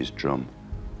without his drum,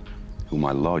 whom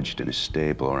I lodged in a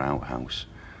stable or outhouse.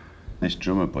 This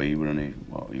drummer boy, he was only,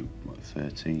 what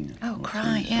 13? Oh,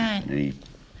 right, yeah.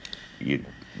 And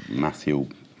Matthew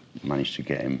managed to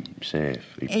get him safe.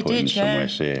 He put did, him somewhere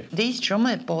safe. These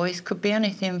drummer boys could be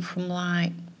anything from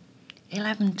like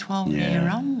 11, 12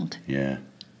 year old. Yeah.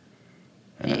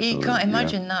 You can't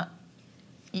imagine that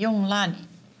young lad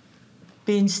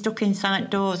being stuck inside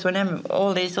doors when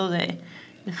all these the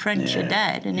French are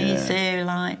dead, and he's there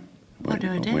like, what do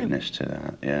I do? Witness to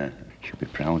that, yeah. Should be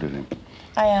proud of him.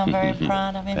 I am very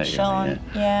proud of him, Sean.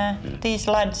 Yeah. These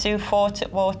lads who fought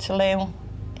at Waterloo,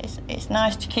 it's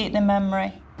nice to keep the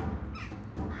memory.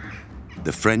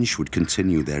 The French would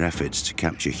continue their efforts to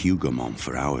capture Hougoumont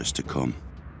for hours to come.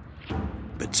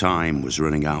 But time was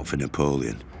running out for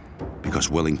Napoleon because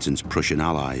Wellington's Prussian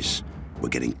allies were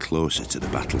getting closer to the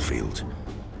battlefield.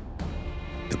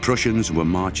 The Prussians were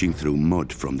marching through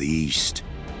mud from the east.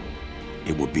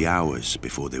 It would be hours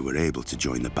before they were able to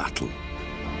join the battle.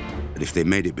 But if they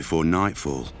made it before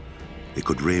nightfall, they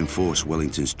could reinforce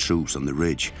Wellington's troops on the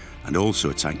ridge and also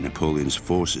attack Napoleon's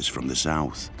forces from the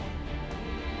south.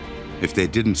 If they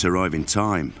didn't arrive in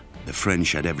time, the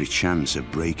French had every chance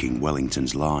of breaking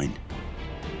Wellington's line.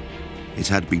 It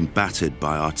had been battered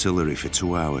by artillery for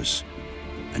 2 hours,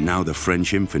 and now the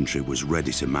French infantry was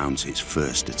ready to mount its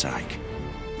first attack.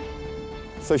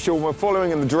 So, Sean, we're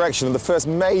following in the direction of the first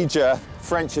major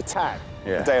French attack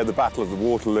the day of the Battle of the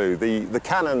Waterloo. The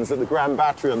cannons at the Grand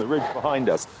Battery on the ridge behind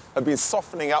us have been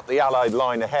softening up the Allied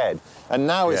line ahead, and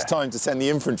now it's time to send the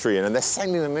infantry in, and they're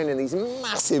sending them in these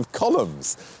massive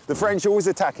columns. The French always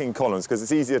attack in columns because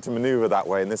it's easier to manoeuvre that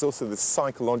way, and there's also this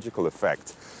psychological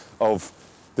effect of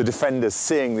the defenders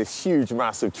seeing this huge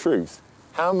mass of troops.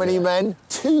 How many men?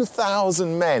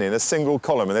 2,000 men in a single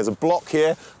column, and there's a block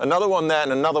here, another one there,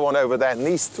 and another one over there, and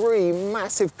these 3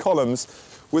 massive columns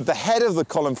with the head of the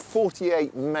column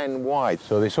 48 men wide.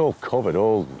 So it's all covered,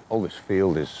 all this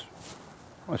field is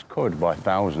covered by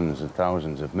thousands and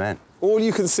thousands of men. All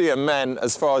you can see are men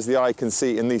as far as the eye can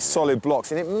see in these solid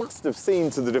blocks, and it must have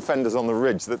seemed to the defenders on the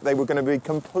ridge that they were going to be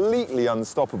completely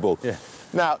unstoppable.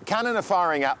 Now, cannon are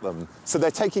firing at them, so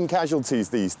they're taking casualties,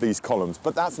 these columns,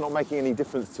 but that's not making any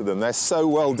difference to them. They're so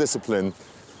well disciplined.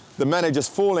 The men are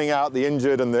just falling out, the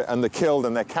injured and the killed,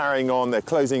 and they're carrying on, they're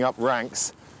closing up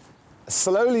ranks.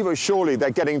 Slowly but surely, they're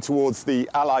getting towards the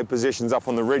Allied positions up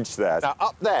on the ridge there. Now,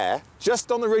 up there,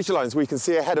 just on the ridge lines we can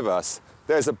see ahead of us,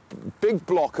 there's a big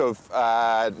block of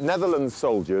Netherlands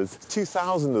soldiers,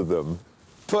 2,000 of them,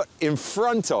 put in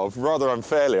front of, rather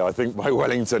unfairly, I think, by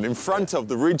Wellington, in front of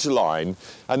the ridge line,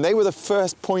 and they were the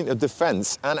first point of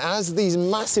defence. And as these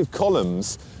massive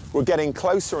columns were getting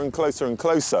closer and closer and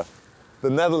closer, the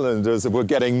Netherlanders were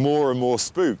getting more and more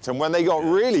spooked. And when they got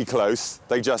really close,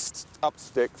 they just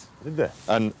up-sticked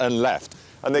and left.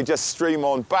 And they just stream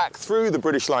on back through the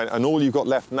British line, and all you've got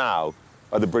left now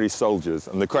are the British soldiers.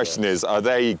 And the question is, are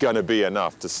they going to be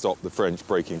enough to stop the French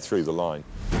breaking through the line?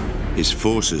 His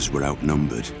forces were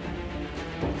outnumbered,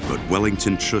 but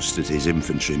Wellington trusted his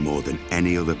infantry more than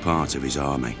any other part of his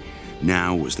army.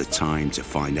 Now was the time to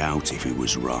find out if he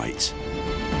was right.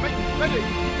 Ready.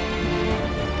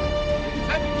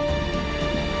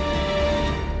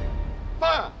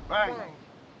 Fire! Bang!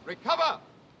 Recover!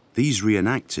 These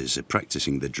reenactors are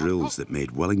practicing the drills that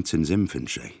made Wellington's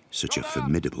infantry such a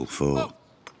formidable foe,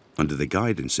 under the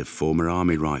guidance of former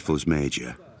Army Rifles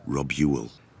Major Rob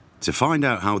Ewell. To find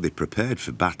out how they prepared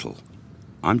for battle,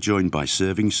 I'm joined by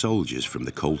serving soldiers from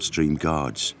the Coldstream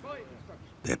Guards.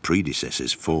 Their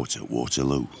predecessors fought at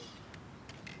Waterloo.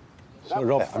 So,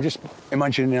 Rob, I'm just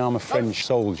imagining I'm a French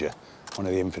soldier, one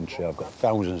of the infantry. I've got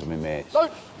thousands of my mates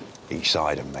each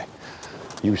side of me,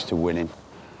 used to winning.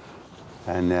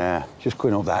 And just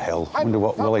going up that hill, I wonder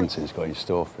what Wellington's got in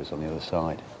store for us on the other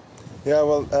side. Yeah,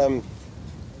 well,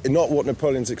 not what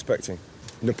Napoleon's expecting.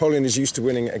 Napoleon is used to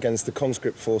winning against the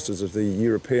conscript forces of the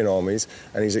European armies,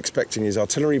 and he's expecting his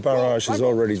artillery barrage has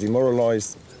already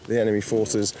demoralised the enemy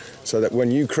forces, so that when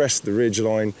you crest the ridge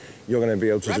line, you're going to be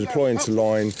able to deploy into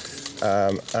line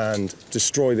and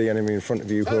destroy the enemy in front of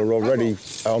you who are already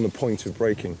on the point of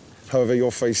breaking. However,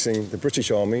 you're facing the British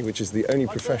Army, which is the only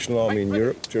professional army in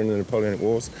Europe during the Napoleonic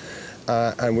Wars,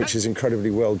 and which is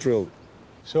incredibly well drilled.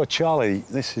 So, Charlie,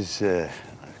 this is, I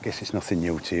guess it's nothing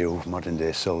new to you,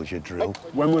 modern-day soldier drill.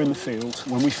 When we're in the field,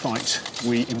 when we fight,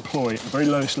 we employ at the very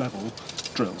lowest level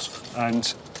drills. And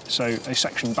so a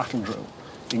section battle drill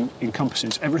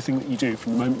encompasses everything that you do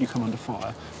from the moment you come under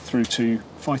fire through to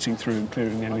fighting through and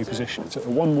clearing the enemy position. It's a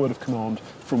one word of command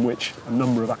from which a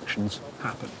number of actions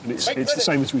happen. And it's the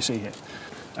same as we see here.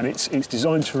 And it's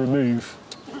designed to remove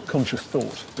conscious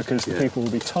thought, because the people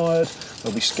will be tired,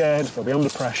 they'll be scared, they'll be under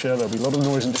pressure, there'll be a lot of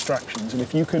noise and distractions. And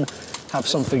if you can have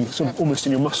something sort of almost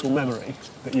in your muscle memory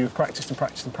that you've practiced and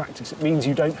practiced and practiced, it means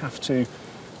you don't have to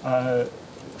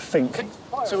think.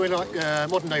 So we're like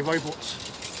modern-day robots.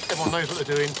 Everyone knows what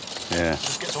they're doing. Yeah.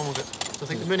 Just gets on with it. So I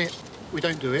think the minute we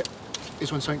don't do it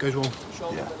is when something goes wrong.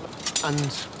 Yeah.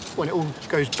 And when it all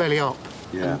goes belly up,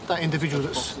 And that individual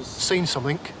that's seen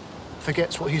something,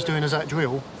 forgets what he's doing as that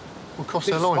drill, will cost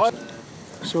their lives.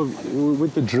 So,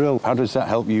 with the drill, how does that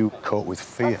help you cope with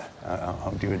fear?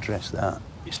 How do you address that?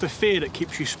 It's the fear that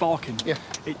keeps you sparking. Yeah.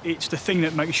 It's the thing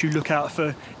that makes you look out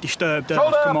for disturbed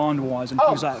command-wise and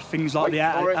things like the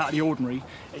out of the ordinary.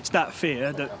 It's that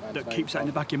fear that keeps that in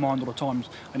the back of your mind all the time,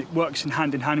 and it works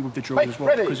hand in hand with the drill as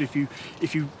well. Because if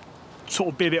you sort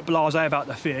of be a bit blasé about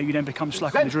the fear, you then become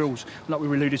slack on the drills, like we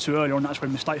alluded to earlier, and that's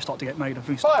when mistakes start to get made and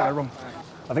things start to go wrong.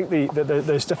 I think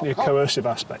there's definitely a coercive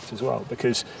aspect as well,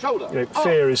 because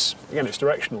fear is, again, it's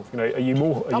directional. Are you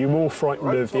more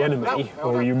frightened of the enemy,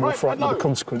 or are you more frightened of the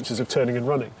consequences of turning and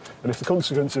running? And if the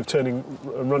consequences of turning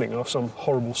and running are some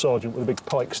horrible sergeant with a big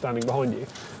pike standing behind you,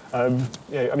 I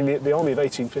mean, the army of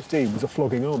 1815 was a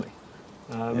flogging army,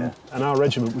 and our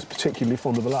regiment was particularly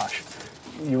fond of the lash.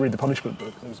 You read the punishment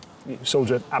book, there was a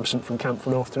soldier absent from camp for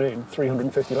an afternoon,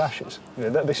 350 lashes.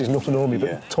 This is not an army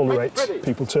that tolerates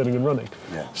people turning and running.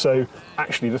 So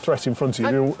actually the threat in front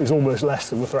of you is almost less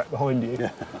than the threat behind you.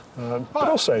 But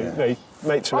also,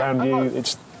 mates around you,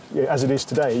 it's, as it is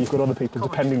today, you've got other people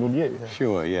depending on you.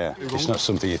 Sure, yeah. It's not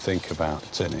something you think about,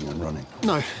 turning and running.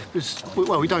 No, because,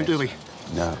 well, we don't, do we?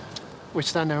 No. We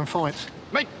stand there and fight.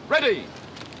 Make ready!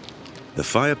 The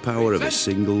firepower of a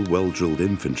single well-drilled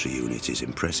infantry unit is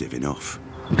impressive enough.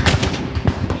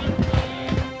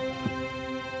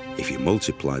 If you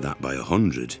multiply that by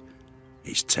 100,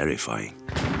 it's terrifying.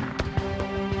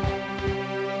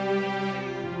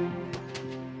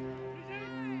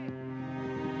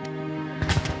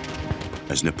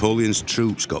 As Napoleon's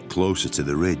troops got closer to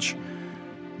the ridge,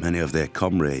 many of their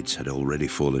comrades had already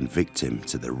fallen victim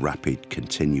to the rapid,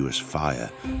 continuous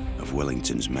fire of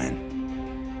Wellington's men.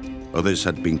 Others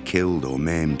had been killed or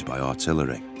maimed by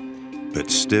artillery, but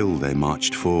still they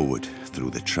marched forward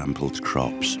through the trampled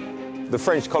crops. The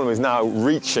French column is now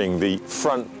reaching the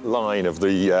front line of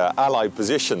the Allied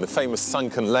position, the famous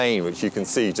sunken lane, which you can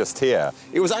see just here.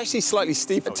 It was actually slightly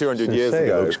steeper 200 years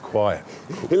ago. It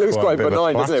looks quite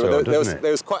benign, doesn't it? But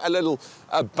there was quite a little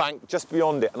bank just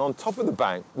beyond it, and on top of the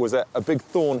bank was a big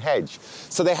thorn hedge.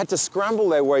 So they had to scramble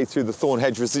their way through the thorn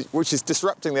hedge, which is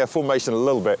disrupting their formation a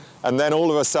little bit. And then all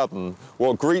of a sudden,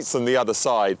 what greets them the other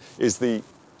side is the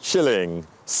chilling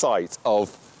sight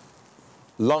of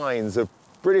lines of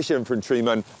British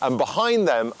infantrymen, and behind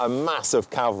them, a mass of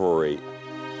cavalry.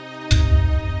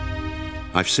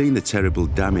 I've seen the terrible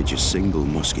damage a single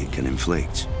musket can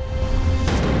inflict.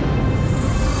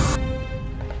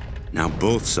 Now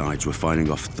both sides were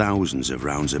firing off thousands of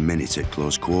rounds a minute at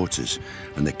close quarters,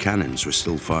 and the cannons were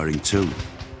still firing too.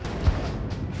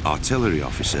 Artillery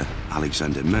officer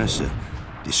Alexander Mercer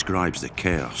describes the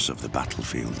chaos of the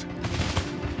battlefield.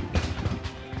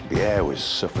 the air was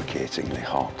suffocatingly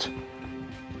hot,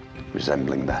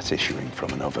 resembling that issuing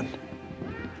from an oven.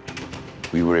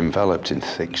 We were enveloped in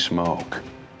thick smoke,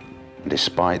 and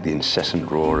despite the incessant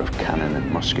roar of cannon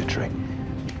and musketry,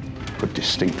 could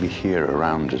distinctly hear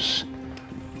around us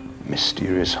a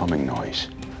mysterious humming noise,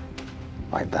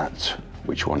 like that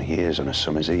which one hears on a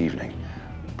summer's evening,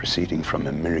 proceeding from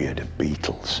a myriad of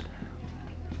beetles.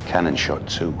 Cannon shot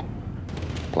too,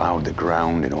 ploughed the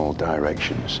ground in all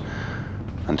directions,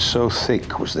 and so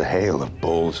thick was the hail of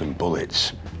balls and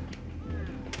bullets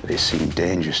that it seemed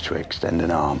dangerous to extend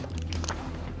an arm,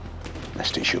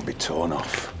 lest it should be torn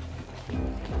off.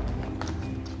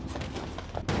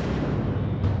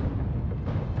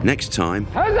 Next time,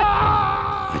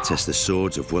 I test the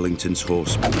swords of Wellington's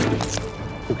horsemen.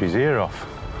 Took his ear off.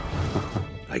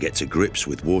 I get to grips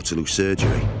with Waterloo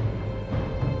surgery.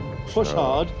 Push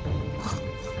hard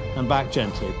and back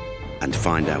gently. And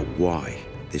find out why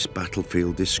this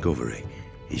battlefield discovery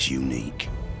is unique.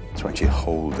 To actually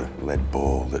hold a lead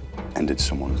ball that ended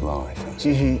someone's life. That's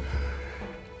a very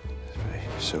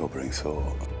sobering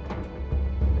thought.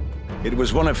 It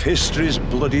was one of history's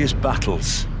bloodiest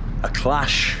battles, a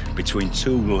clash between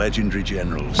two legendary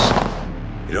generals.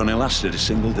 It only lasted a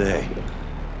single day,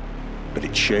 but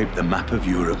it shaped the map of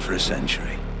Europe for a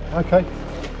century. Okay.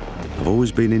 I've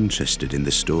always been interested in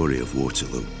the story of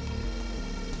Waterloo,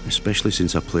 especially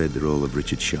since I played the role of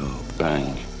Richard Sharp,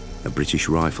 a British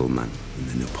rifleman in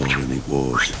the Napoleonic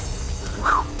Wars.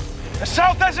 The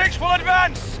South Essex will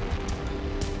advance!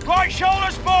 Right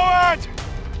shoulders forward!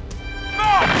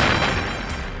 March!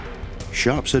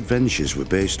 Sharp's adventures were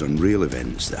based on real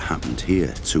events that happened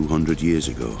here 200 years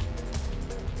ago.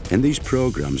 In these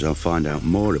programmes, I'll find out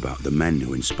more about the men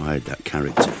who inspired that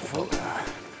character.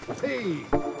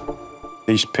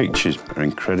 These pictures are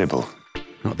incredible.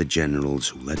 Not the generals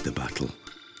who led the battle,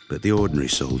 but the ordinary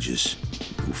soldiers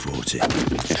who fought it.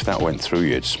 If that went through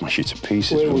you, it'd smash you to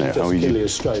pieces, Well, wouldn't it? How would you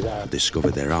straight out.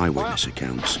 Discover their eyewitness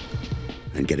accounts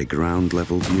and get a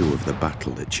ground-level view of the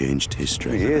battle that changed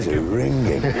history. Here's it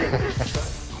ringing.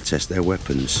 I'll test their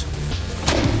weapons.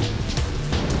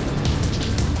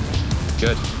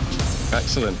 Good.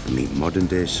 Excellent. And meet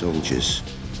modern-day soldiers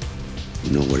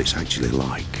who know what it's actually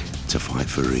like to fight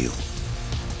for real.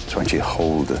 To actually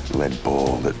hold a lead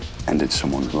ball that ended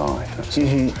someone's life. That's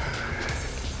a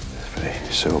very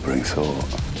sobering thought.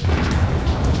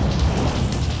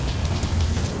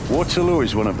 Waterloo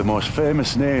is one of the most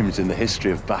famous names in the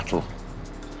history of battle.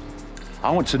 I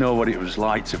want to know what it was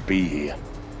like to be here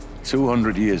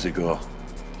 200 years ago,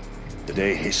 the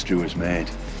day history was made.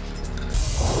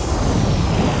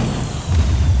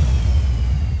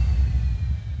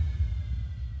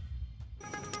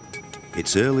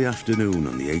 It's early afternoon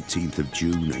on the 18th of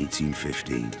June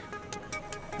 1815.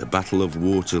 The Battle of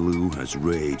Waterloo has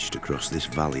raged across this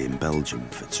valley in Belgium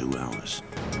for 2 hours.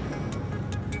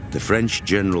 The French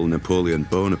General Napoleon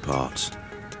Bonaparte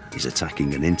is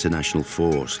attacking an international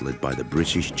force led by the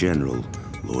British General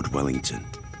Lord Wellington.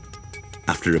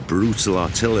 After a brutal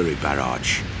artillery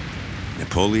barrage,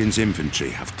 Napoleon's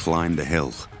infantry have climbed the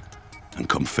hill and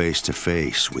come face to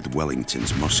face with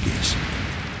Wellington's muskets.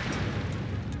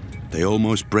 They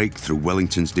almost break through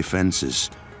Wellington's defences,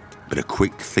 but a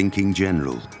quick-thinking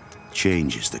general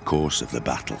changes the course of the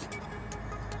battle.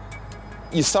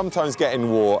 You sometimes get in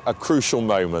war a crucial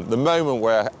moment, the moment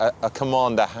where a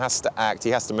commander has to act, he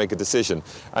has to make a decision.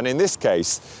 And in this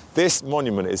case, this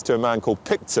monument is to a man called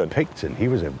Picton. Picton, he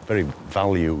was a very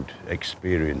valued,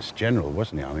 experienced general,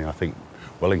 wasn't he? I mean, I think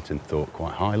Wellington thought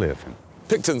quite highly of him.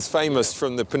 Picton's famous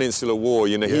from the Peninsular War,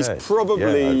 you know, Yes. he's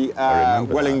probably I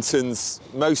remember Wellington's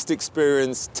most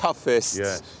experienced,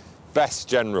 toughest, best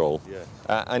general.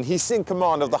 And he's in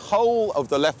command of the whole of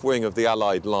the left wing of the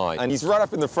Allied line. And he's right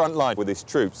up in the front line with his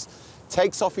troops,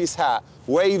 takes off his hat,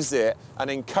 waves it, and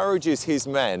encourages his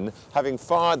men, having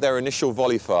fired their initial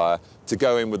volley fire, to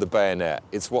go in with the bayonet.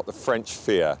 It's what the French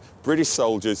fear, British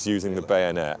soldiers using the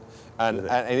bayonet. And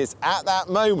it's at that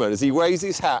moment, as he waves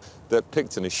his hat, that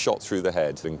Picton is shot through the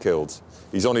head and killed.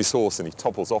 He's on his horse and he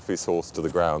topples off his horse to the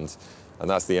ground, and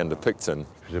that's the end of Picton. It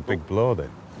was a big blow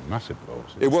then, massive blow.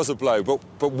 It was a blow, but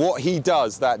what he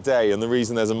does that day, and the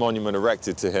reason there's a monument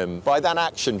erected to him, by that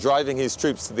action, driving his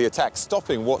troops to the attack,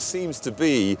 stopping what seems to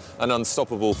be an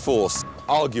unstoppable force,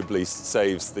 arguably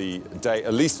saves the day,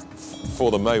 at least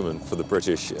for the moment, for the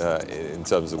British in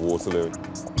terms of Waterloo.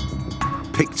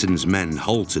 Picton's men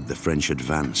halted the French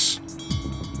advance,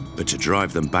 but to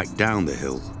drive them back down the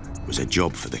hill was a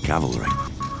job for the cavalry.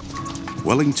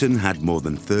 Wellington had more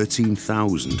than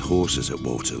 13,000 horses at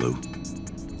Waterloo.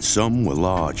 Some were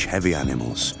large, heavy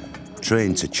animals,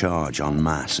 trained to charge en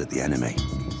masse at the enemy.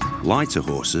 Lighter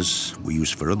horses were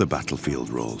used for other battlefield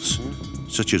roles,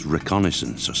 such as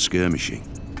reconnaissance or skirmishing.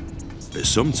 But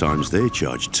sometimes they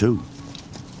charged too.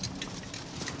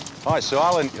 All right, so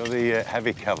Alan, you're the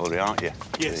heavy cavalry, aren't you?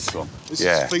 Yes. This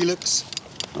Yeah. is Felix.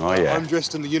 Oh, yeah. I'm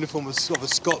dressed in the uniform of a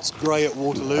Scots grey at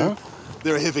Waterloo. Oh.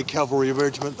 They're a heavy cavalry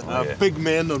regiment. Yeah. Big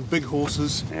men on big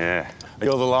horses. Yeah.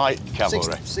 You're the light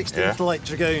cavalry. 16th Light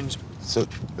Dragoons. So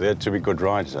they had to be good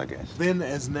riders, I guess. Then,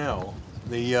 as now,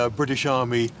 the British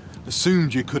Army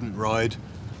assumed you couldn't ride,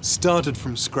 started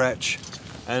from scratch,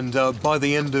 and by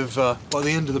the end of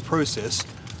the process,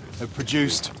 have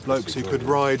produced blokes who could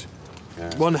ride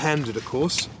one-handed, of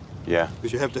course. Yeah.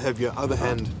 Because you have to have your other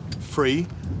hand free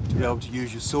to be able to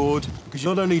use your sword. Because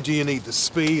not only do you need the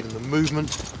speed and the movement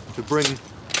to bring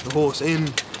the horse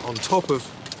in on top of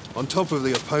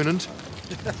the opponent.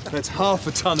 That's half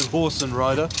a ton of horse and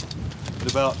rider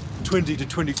at about 20 to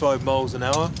 25 miles an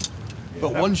hour.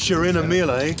 But once you're in a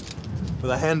melee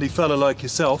with a handy fella like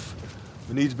yourself,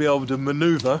 you need to be able to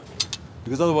manoeuvre,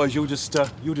 because otherwise you'll just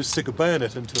stick a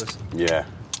bayonet into us. Yeah.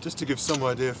 Just to give some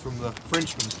idea from the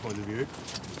Frenchman's point of view,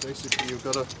 basically you've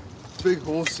got a big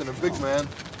horse and a big man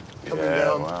coming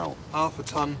down, half a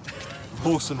ton of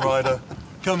horse and rider,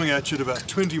 coming at you at about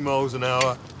 20 miles an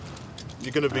hour.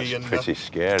 You're going to be in... Pretty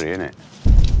scary, isn't it?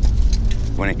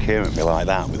 When he came at me like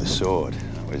that with a sword,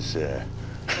 that was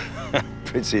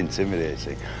pretty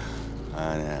intimidating.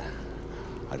 And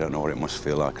I don't know what it must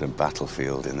feel like on a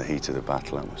battlefield in the heat of the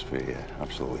battle. That must be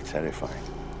absolutely terrifying.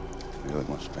 It really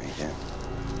must be, yeah.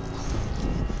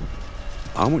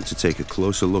 I want to take a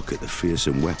closer look at the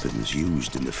fearsome weapons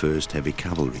used in the first heavy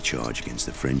cavalry charge against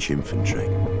the French infantry.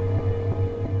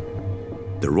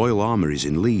 The Royal Armouries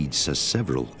in Leeds has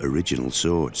several original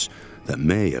swords that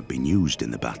may have been used in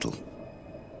the battle.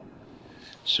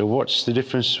 So what's the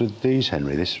difference with these,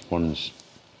 Henry? This one's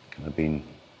kind of been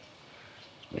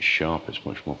It's sharp, it's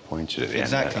much more pointed at the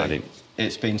Exactly. end.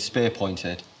 It's been spear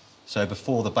pointed. So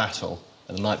before the battle,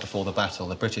 and the night before the battle,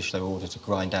 the British, they were ordered to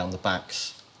grind down the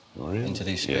backs into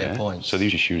these spear points. So they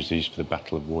just used these for the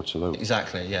Battle of Waterloo?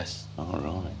 Exactly, yes. All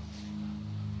right.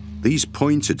 These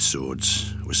pointed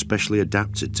swords were specially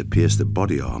adapted to pierce the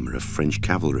body armour of French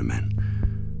cavalrymen,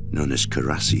 known as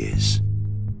cuirassiers.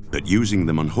 But using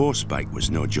them on horseback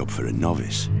was no job for a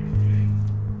novice.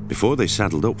 Before they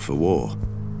saddled up for war,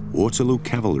 Waterloo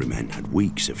cavalrymen had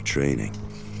weeks of training.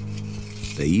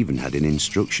 They even had an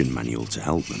instruction manual to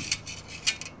help them.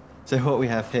 So what we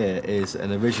have here is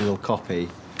an original copy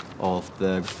of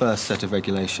the first set of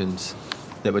regulations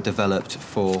that were developed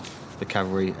for the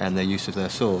cavalry and their use of their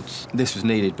swords. This was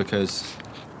needed because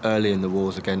early in the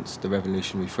wars against the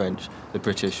revolutionary French, the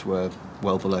British were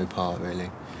well below par, really.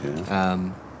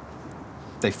 Yeah.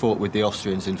 They fought with the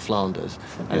Austrians in Flanders,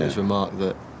 and it was remarked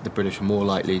that the British were more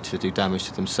likely to do damage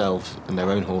to themselves and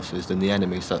their own horses than the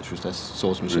enemy, such was their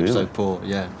swordsmanship so poor,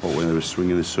 yeah. What, when they were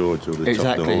swinging the swords over the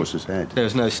top of the horse's head? There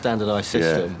was no standardised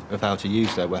system of how to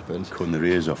use their weapons. Cutting their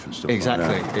ears off and stuff like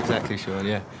that. Exactly, Sean,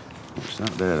 yeah. What's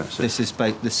that there? This is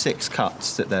the 6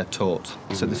 cuts that they're taught.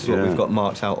 So this is what we've got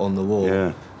marked out on the wall,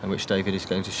 and which David is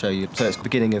going to show you. So it's the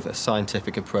beginning of a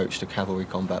scientific approach to cavalry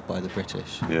combat by the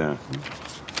British. Yeah.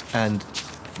 And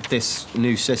this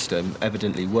new system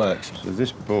evidently works. So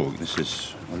this book, this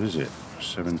is, what is it?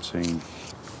 17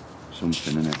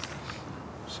 something, isn't it?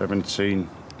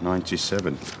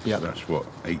 1797. Yeah. That's what,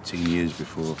 18 years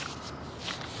before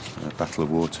the Battle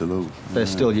of Waterloo. They're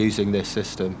still using this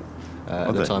system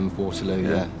at the time of Waterloo,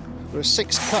 yeah. There are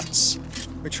 6 cuts,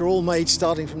 which are all made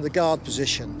starting from the guard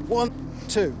position. 1,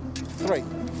 2, 3,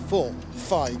 4,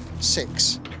 5,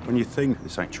 6. When you think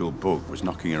this actual book was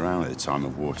knocking around at the time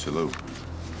of Waterloo,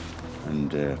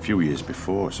 and a few years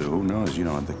before, so who knows, you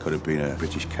know, there could have been a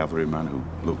British cavalryman who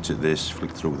looked at this,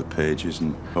 flicked through the pages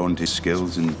and honed his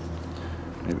skills, and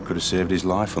maybe could have saved his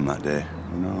life on that day.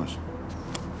 Who knows?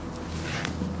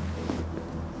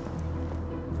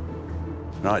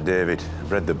 Right, David,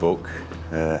 I've read the book.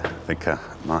 I think I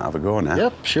might have a go now.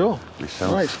 Yep, sure.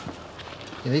 Myself. Right.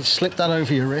 You need to slip that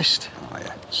over your wrist. Oh,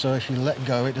 yeah. So if you let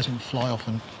go, it doesn't fly off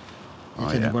and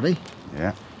hit anybody.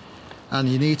 Yeah. And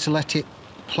you need to let it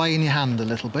play in your hand a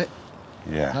little bit.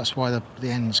 Yeah. That's why the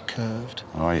end's curved.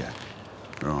 Oh, yeah.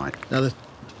 Right. Now,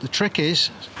 the trick is,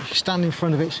 if you stand in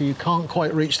front of it so you can't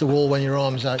quite reach the wall when your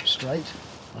arm's out straight.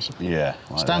 Yeah.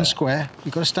 Like stand that. square.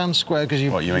 You've got to stand square because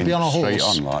you'll mean be on a horse. Straight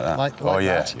on like that? Like oh,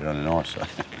 yeah. That. You're on an horse.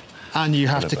 And you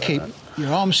have to keep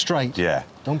your arm straight. Yeah.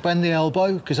 Don't bend the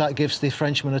elbow, because that gives the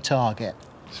Frenchman a target.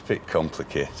 It's a bit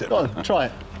complicated. Go on, try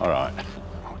it. All right.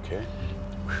 OK.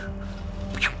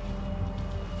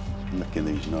 I'm making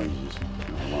these noises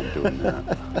while I'm doing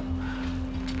that.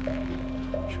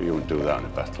 I'm sure you wouldn't do that on a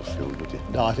battlefield, would you?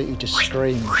 No, I think you just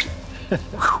scream.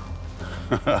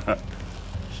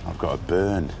 I've got a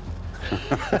burn.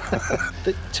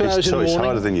 2 hours in the morning. It's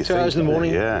harder than you 2 think. hours in the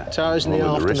morning. Yeah. 2 hours in the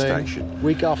All with the wrist afternoon. action.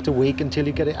 Week after week until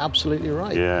you get it absolutely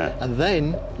right. Yeah. And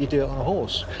then you do it on a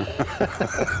horse.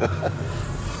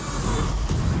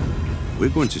 We're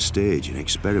going to stage an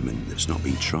experiment that's not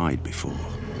been tried before.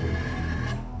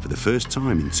 For the first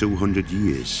time in 200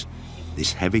 years,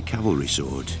 this heavy cavalry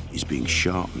sword is being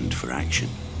sharpened for action.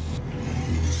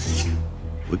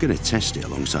 We're going to test it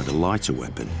alongside a lighter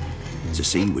weapon to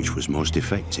see which was most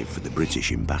effective for the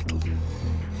British in battle.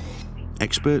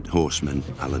 Expert horseman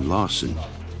Alan Larson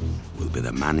will be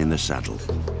the man in the saddle.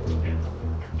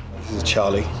 This is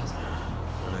Charlie.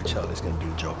 I know Charlie's going to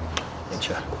do the job. Ain't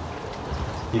you?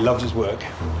 He loves his work.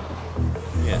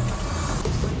 Yeah.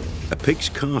 A pig's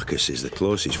carcass is the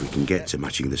closest we can get to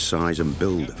matching the size and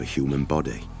build of a human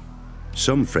body.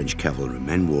 Some French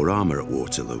cavalrymen wore armour at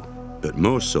Waterloo, but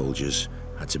most soldiers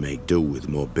had to make do with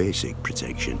more basic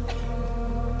protection.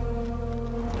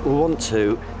 We want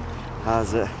to,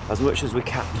 as much as we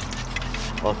can,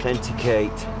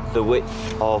 authenticate the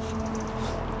width of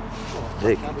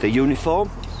the uniform,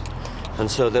 and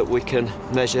so that we can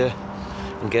measure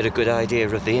and get a good idea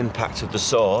of the impact of the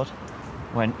sword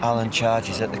when Alan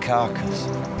charges at the carcass.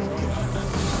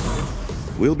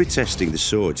 We'll be testing the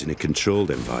swords in a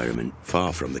controlled environment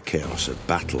far from the chaos of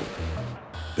battle.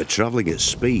 But travelling at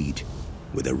speed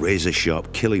with a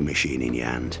razor-sharp killing machine in your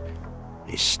hand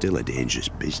is still a dangerous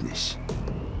business.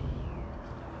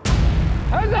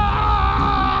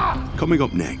 Coming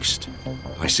up next,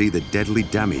 I see the deadly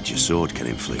damage a sword can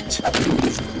inflict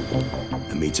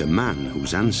and meet a man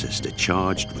whose ancestor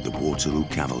charged with the Waterloo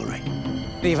cavalry.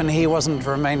 Even he wasn't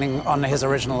remaining on his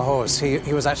original horse.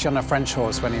 He was actually on a French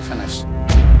horse when he finished.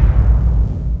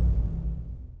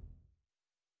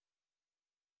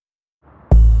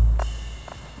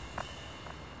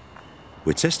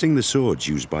 We're testing the swords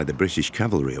used by the British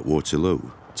cavalry at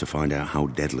Waterloo to find out how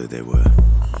deadly they were.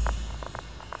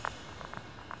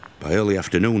 By early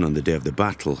afternoon on the day of the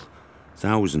battle,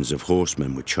 thousands of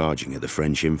horsemen were charging at the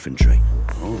French infantry.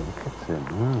 Oh, look at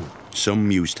them. Wow.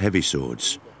 Some used heavy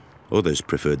swords, others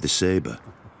preferred the sabre.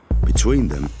 Between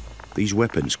them, these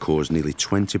weapons caused nearly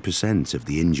 20% of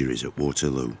the injuries at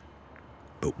Waterloo.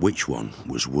 But which one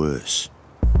was worse?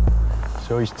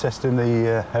 So he's testing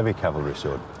the heavy cavalry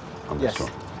sword on Yes. this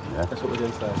one? Yeah. That's what we're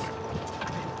doing first.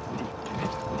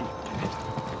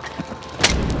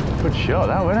 Good shot,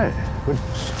 that, wasn't it? Good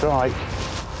strike.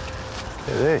 Look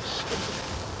at this.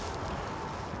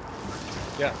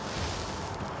 Yeah.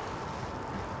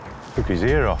 Took his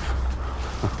ear off.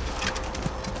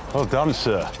 Well done,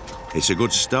 sir. It's a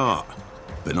good start,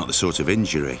 but not the sort of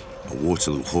injury a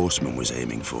Waterloo horseman was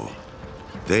aiming for.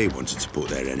 They wanted to put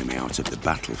their enemy out of the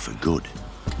battle for good.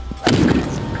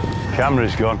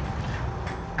 Camera's gone.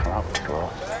 That was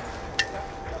close.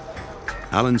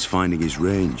 Alan's finding his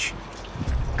range,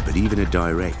 but even a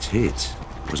direct hit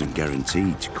wasn't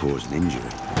guaranteed to cause an injury.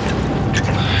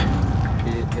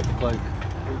 Hit the cloak.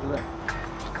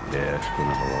 Yeah, let's go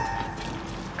and have a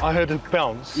look. I heard a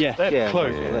bounce. Yeah. That Yeah,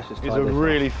 cloak let's just is try a this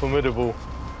really formidable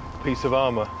piece of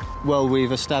armour. Well,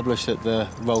 we've established that the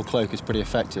roll cloak is pretty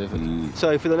effective.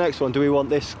 So for the next one, do we want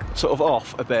this sort of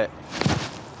off a bit?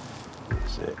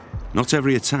 That's it. Not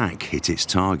every attack hit its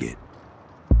target,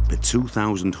 but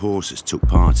 2,000 horses took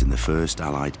part in the first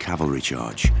Allied cavalry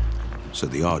charge, so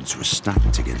the odds were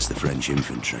stacked against the French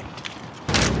infantry.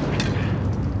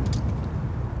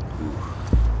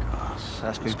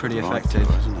 That's been pretty Right effective.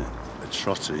 though, isn't it? A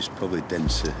trotter is probably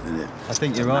denser than it. I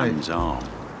think you're a right. man's arm.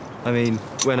 I mean,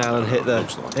 when Alan hit the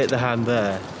looks like hit the hand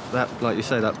there, that, like you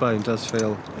say, that bone does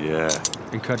feel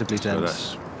incredibly So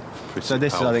dense. that's pretty So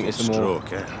this, I think, is the more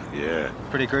stroke, yeah.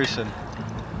 pretty gruesome.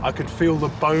 I could feel the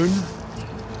bone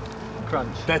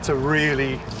crunch. That's a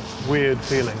really weird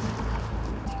feeling.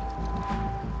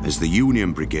 As the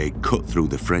Union Brigade cut through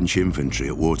the French infantry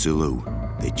at Waterloo,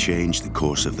 they changed the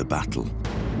course of the battle.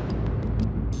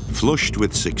 Flushed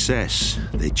with success,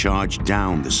 they charged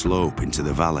down the slope into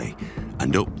the valley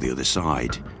and up the other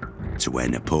side to where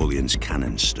Napoleon's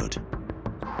cannon stood.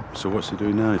 So what's he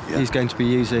doing now? He's going to be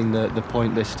using the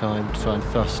point this time to try and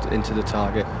thrust into the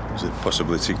target. Is it a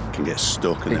possibility he can get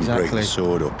stuck and then break Exactly. the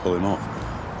sword or pull him off?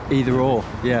 Either or,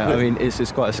 yeah. I mean,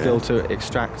 it's quite a skill to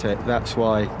extract it. That's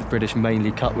why the British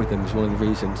mainly cut with them, is one of the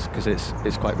reasons, because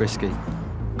it's quite risky.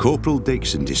 Corporal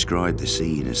Dixon described the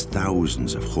scene as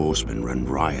thousands of horsemen ran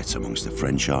riot amongst the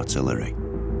French artillery.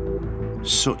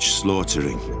 Such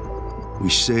slaughtering. We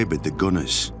sabred the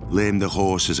gunners, lamed the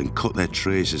horses and cut their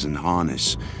traces and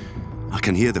harness. I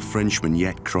can hear the Frenchmen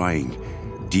yet crying,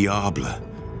 "Diable,"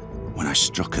 when I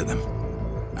struck at them,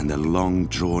 and the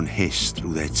long-drawn hiss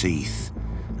through their teeth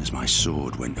as my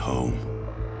sword went home.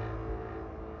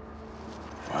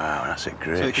 Wow, that's a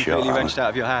great So shot. it completely Alan. wrenched out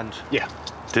of your hand? Yeah.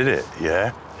 Did it?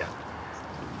 Yeah.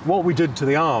 What we did to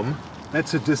the arm,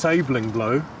 that's a disabling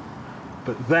blow,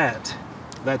 but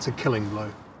that's a killing blow.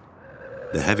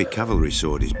 The heavy cavalry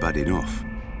sword is bad enough,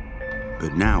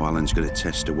 but now Alan's going to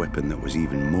test a weapon that was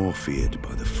even more feared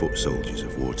by the foot soldiers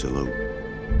of Waterloo.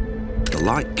 The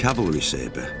light cavalry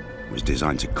sabre was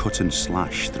designed to cut and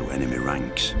slash through enemy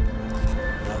ranks.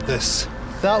 This.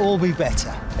 That will be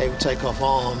better. It would take off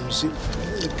arms.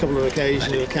 A couple of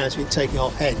occasions you account of it taking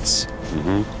off heads.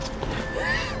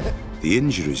 The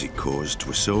injuries it caused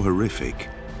were so horrific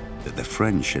that the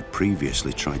French had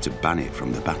previously tried to ban it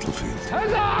from the battlefield.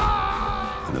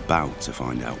 I'm about to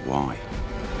find out why.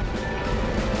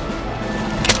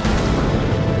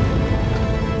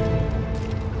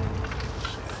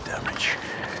 Damage.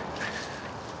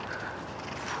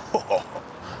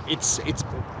 It's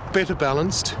better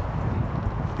balanced.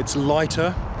 It's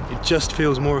lighter. It just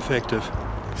feels more effective.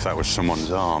 If that was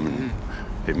someone's arm, and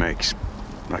it makes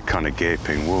that kind of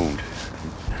gaping wound.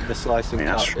 The slice and I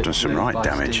mean, that's cut, done some really right bites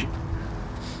damage. deep.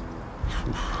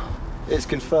 It's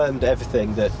confirmed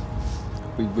everything that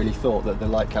we really thought, that the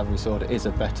light cavalry sword is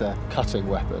a better cutting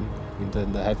weapon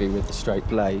than the heavy with the straight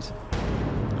blade.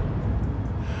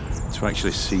 To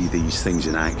actually see these things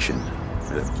in action,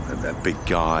 a big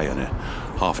guy and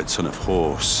half a ton of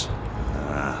horse,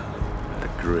 a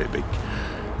great big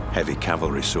heavy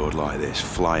cavalry sword like this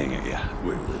flying at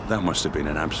you, that must have been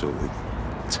an absolutely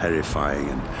terrifying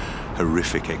and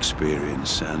horrific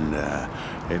experience, and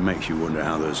it makes you wonder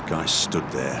how those guys stood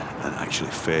there and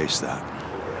actually faced that.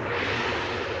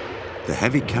 The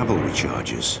heavy cavalry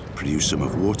charges produced some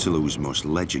of Waterloo's most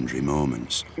legendary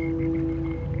moments.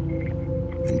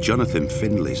 And Jonathan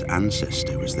Findlay's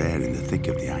ancestor was there in the thick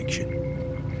of the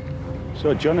action.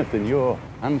 So, Jonathan, your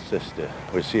ancestor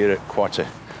was here at quite a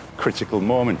critical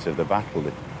moment of the battle,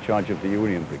 the charge of the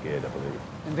Union Brigade, I believe.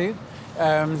 Indeed.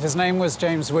 His name was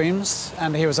James Weems,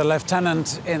 and he was a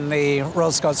lieutenant in the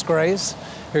Royal Scots Greys,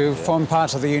 who formed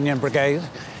part of the Union Brigade.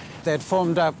 They'd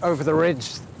formed up over the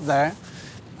ridge there,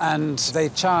 and they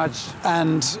charged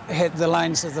and hit the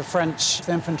lines of the French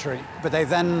infantry. But they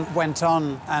then went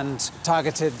on and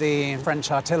targeted the French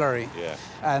artillery.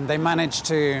 And they managed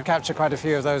to capture quite a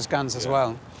few of those guns as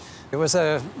well. It was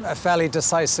a fairly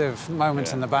decisive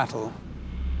moment in the battle.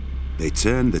 They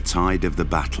turned the tide of the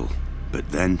battle,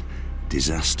 but then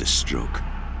disaster struck.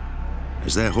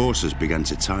 As their horses began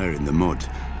to tire in the mud,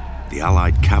 the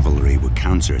Allied cavalry were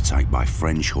counterattacked by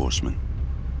French horsemen.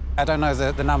 I don't know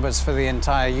the numbers for the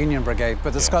entire Union Brigade,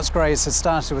 but the Scots Greys had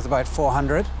started with about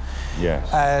 400.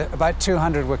 Yes. About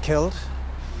 200 were killed.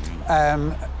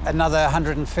 Another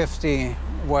 150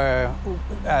 were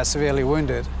severely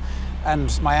wounded.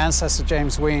 And my ancestor,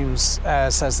 James Weems,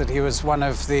 says that he was one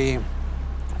of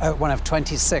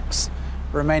 26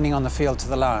 remaining on the field to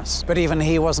the last. But even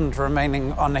he wasn't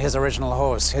remaining on his original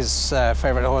horse. His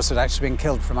favourite horse had actually been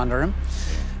killed from under him.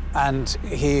 And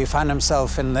he found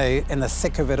himself in the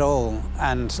thick of it all.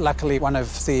 And luckily, one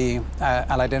of the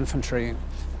Allied infantry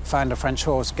found a French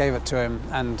horse, gave it to him,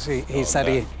 and he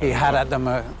said he had at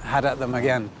them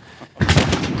again.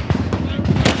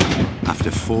 After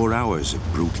 4 hours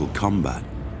of brutal combat,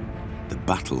 the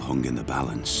battle hung in the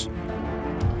balance.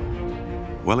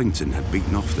 Wellington had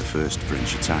beaten off the first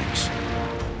French attacks,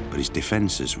 but his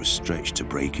defences were stretched to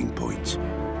breaking point,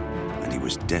 and he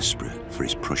was desperate for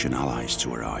his Prussian allies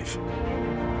to arrive.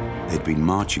 They'd been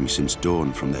marching since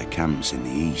dawn from their camps in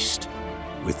the east.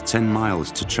 With 10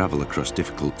 miles to travel across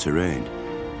difficult terrain,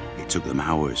 it took them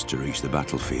hours to reach the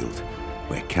battlefield,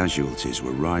 where casualties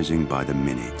were rising by the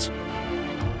minute.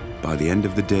 By the end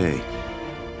of the day,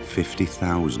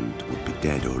 50,000 would be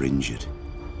dead or injured,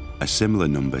 a similar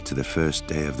number to the first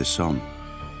day of the Somme.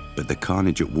 But the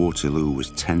carnage at Waterloo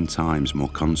was 10 times more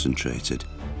concentrated,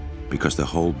 because the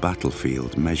whole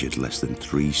battlefield measured less than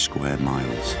 3 square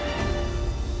miles.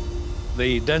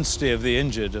 The density of the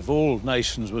injured of all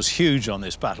nations was huge on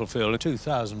this battlefield,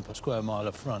 2,000 per square mile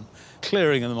of front.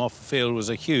 Clearing them off the field was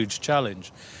a huge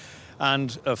challenge.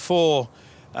 And for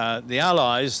the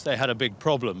Allies, they had a big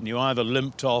problem. You either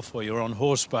limped off or you were on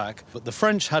horseback. But the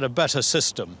French had a better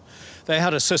system. They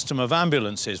had a system of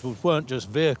ambulances, which weren't just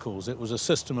vehicles. It was a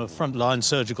system of frontline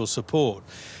surgical support.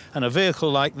 And a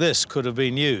vehicle like this could have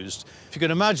been used. If you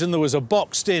can imagine, there was a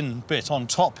boxed-in bit on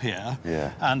top here,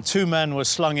 and 2 men were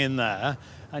slung in there,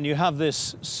 and you have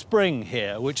this spring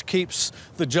here, which keeps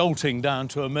the jolting down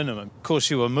to a minimum. Of course,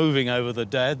 you were moving over the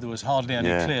dead. There was hardly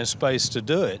any clear space to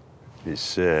do it.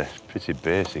 It's pretty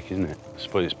basic, isn't it? I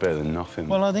suppose it's better than nothing.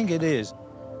 Well, I think it is.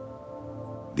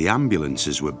 The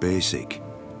ambulances were basic,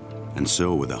 and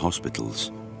so were the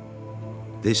hospitals.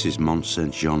 This is Mont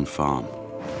Saint-Jean Farm.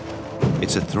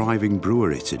 It's a thriving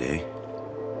brewery today.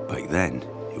 Back then,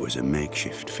 it was a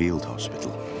makeshift field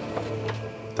hospital.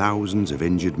 Thousands of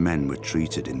injured men were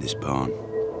treated in this barn.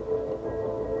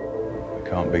 I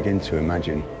can't begin to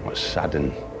imagine what sad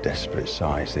and desperate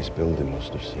sights this building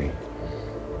must have seen.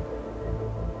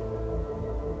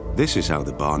 This is how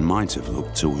the barn might have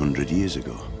looked 200 years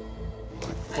ago.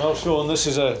 Well, Sean, this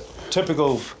is a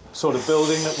typical sort of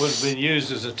building that would have been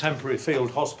used as a temporary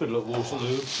field hospital at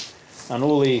Waterloo. And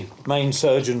all the main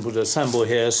surgeons would assemble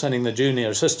here, sending the junior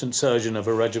assistant surgeon of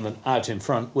a regiment out in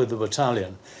front with the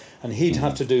battalion. And he'd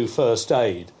have to do first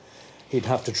aid. He'd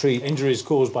have to treat injuries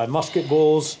caused by musket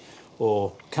balls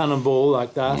or cannonball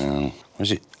like that. No.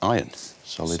 Was it iron?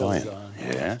 Solid iron?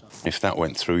 Yeah. If that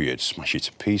went through you, it'd smash you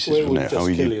to pieces, wouldn't it? It would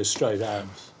just kill you straight out.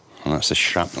 And that's the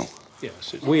shrapnel.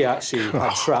 Yes. We actually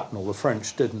had shrapnel, the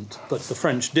French didn't. But the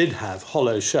French did have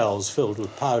hollow shells filled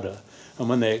with powder. And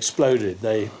when they exploded,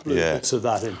 they blew bits of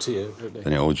that into you.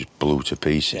 And it all just blew to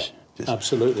pieces.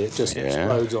 Absolutely, it just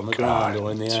explodes on the ground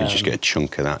or in the air. So you just get a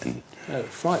chunk of that and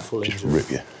frightful just injury. rip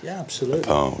you absolutely.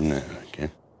 apart, wouldn't it? Okay.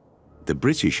 The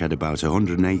British had about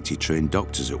 180 trained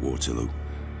doctors at Waterloo,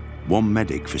 1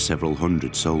 medic for several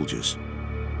hundred soldiers.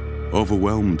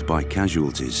 Overwhelmed by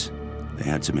casualties, they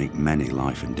had to make many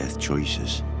life and death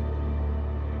choices.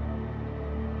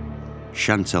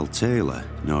 Chantal Taylor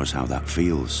knows how that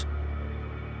feels.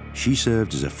 She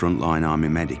served as a frontline army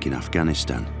medic in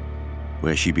Afghanistan,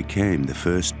 where she became the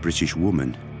first British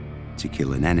woman to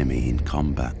kill an enemy in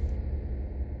combat.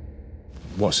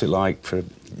 What's it like for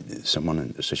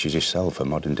someone such as yourself, a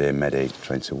modern-day medic,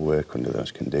 trying to work under those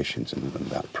conditions and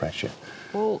that pressure?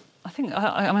 Well, I think,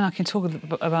 I mean, I can talk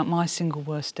about my single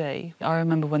worst day. I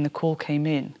remember when the call came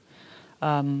in,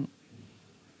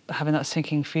 having that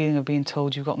sinking feeling of being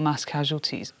told you've got mass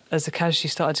casualties. As the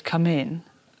casualties started to come in,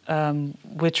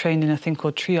 we're trained in a thing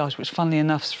called triage, which, funnily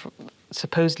enough,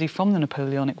 supposedly from the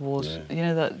Napoleonic Wars. Yeah. You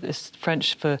know, that it's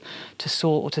French for to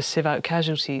sort or to sieve out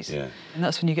casualties. Yeah. And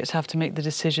that's when you get to have to make the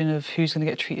decision of who's going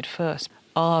to get treated first.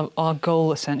 Our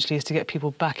goal, essentially, is to get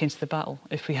people back into the battle,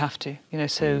 if we have to. You know,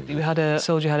 so we had a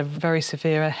soldier who had a very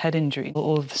severe head injury.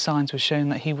 All of the signs were showing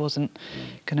that he wasn't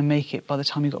going to make it by the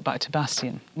time he got back to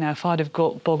Bastion. Now, if I'd have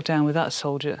got bogged down with that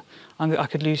soldier, I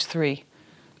could lose 3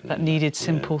 that needed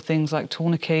simple things like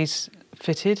tourniquets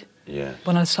fitted. Yeah.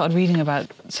 When I started reading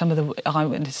about some of the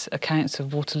eyewitness accounts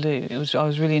of Waterloo, I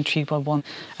was really intrigued by one,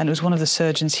 and it was one of the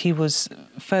surgeons. He was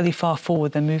fairly far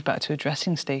forward, then moved back to a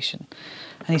dressing station,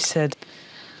 and he said,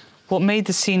 "What made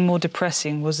the scene more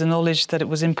depressing was the knowledge that it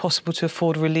was impossible to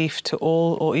afford relief to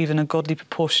all or even a godly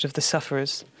proportion of the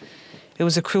sufferers. It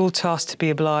was a cruel task to be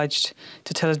obliged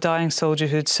to tell a dying soldier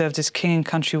who had served his king and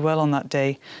country well on that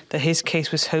day that his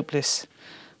case was hopeless,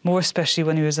 more especially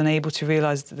when he was unable to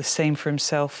realise the same for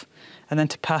himself, and then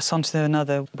to pass on to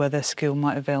another where their skill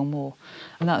might avail more."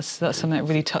 And that's something that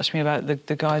really touched me about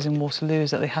the guys in Waterloo,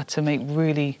 is that they had to make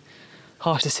really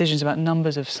harsh decisions about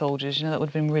numbers of soldiers. You know, that would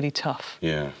have been really tough.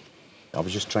 Yeah. I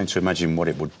was just trying to imagine what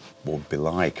it would be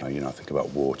like. You know, I think about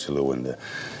Waterloo and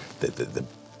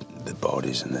the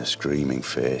bodies and the screaming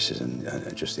faces and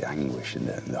just the anguish and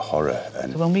the horror.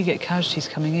 And So when we get casualties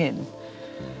coming in,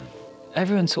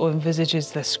 everyone sort of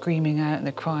envisages they're screaming out and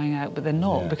they're crying out, but they're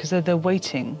not, because they're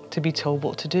waiting to be told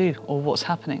what to do or what's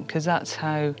happening, because that's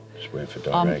how just waiting for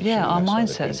direction. our that's how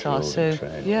mindsets are. So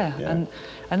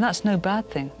and that's no bad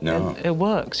thing. No. It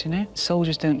works, you know.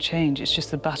 Soldiers don't change, it's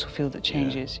just the battlefield that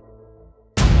changes.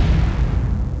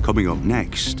 Coming up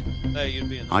next,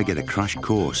 I get a crash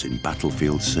course in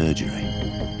battlefield surgery.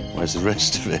 Where's the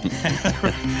rest of it?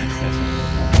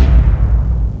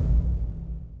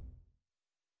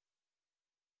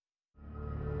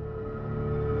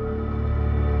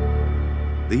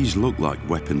 These look like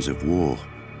weapons of war,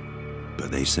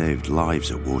 but they saved lives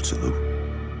at Waterloo.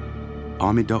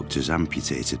 Army doctors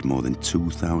amputated more than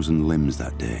 2,000 limbs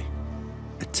that day,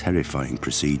 a terrifying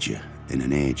procedure in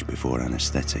an age before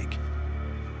anaesthetic.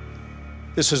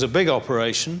 This is a big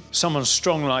operation. Someone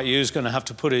strong like you is going to have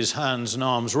to put his hands and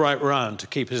arms right round to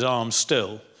keep his arms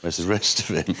still. Where's the rest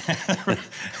of him?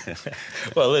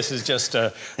 Well, this is just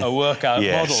a workout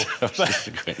model.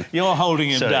 You're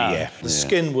holding him down. The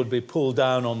skin would be pulled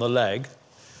down on the leg,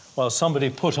 while somebody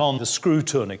put on the screw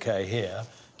tourniquet here.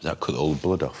 That cut all the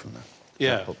blood off from that?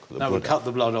 Yeah, that would cut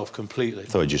the blood off completely. I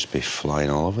thought it'd just be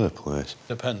flying all over the place.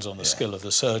 Depends on the skill of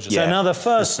the surgeon. So now the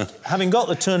first, having got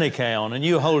the tourniquet on and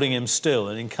you holding him still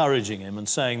and encouraging him and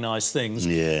saying nice things,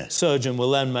 surgeon will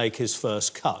then make his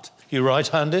first cut. You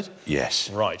right-handed? Yes.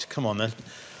 Right, come on then.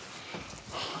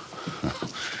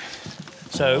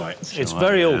 So it's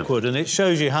very awkward, and it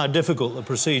shows you how difficult the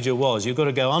procedure was. You've got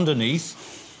to go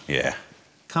underneath. Yeah.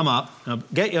 Come up. Now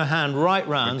get your hand right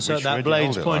round so that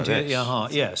blade's pointing at your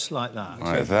heart. Yes, like that.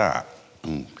 Like that?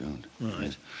 Oh, God.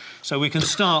 Right. So we can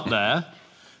start there.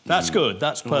 That's good.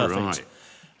 That's perfect. Right.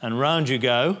 And round you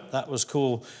go. That was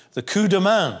called the coup de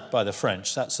main by the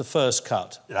French. That's the first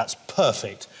cut. That's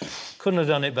perfect. Couldn't have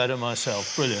done it better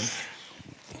myself. Brilliant.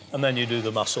 And then you do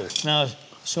the muscle. Now,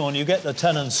 Sean, you get the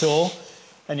tenon saw,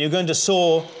 and you're going to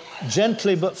saw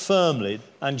gently but firmly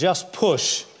and just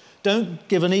push. Don't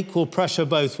give an equal pressure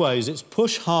both ways. It's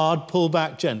push hard, pull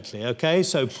back gently, OK?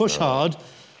 So push hard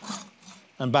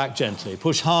and back gently.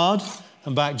 Push hard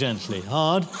and back gently.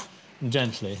 Hard and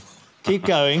gently. Keep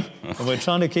going, and we're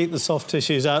trying to keep the soft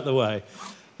tissues out the way.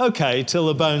 OK, till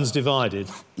the bone's divided.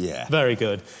 Yeah. Very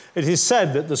good. It is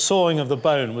said that the sawing of the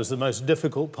bone was the most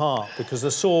difficult part because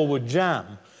the saw would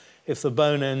jam if the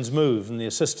bone ends move and the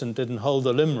assistant didn't hold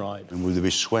the limb right. And would they be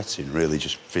sweating, really,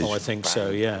 just physically? Oh, I think so,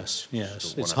 yes,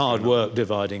 yes. It's hard work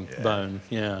dividing bone,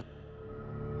 yeah.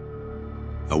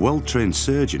 A well-trained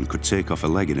surgeon could take off a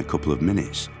leg in a couple of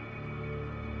minutes.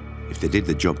 If they did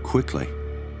the job quickly,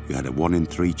 you had a 1 in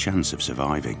 3 chance of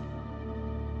surviving.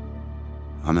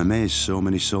 I'm amazed so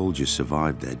many soldiers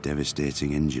survived their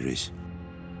devastating injuries.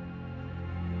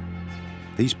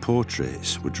 These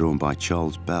portraits were drawn by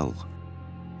Charles Bell,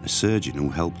 a surgeon who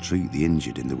helped treat the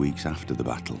injured in the weeks after the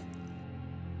battle.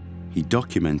 He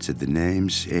documented the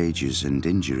names, ages and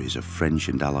injuries of French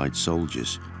and Allied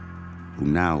soldiers who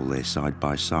now lay side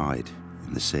by side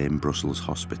in the same Brussels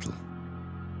hospital.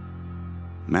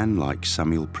 Men like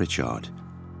Samuel Pritchard.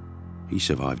 He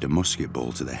survived a musket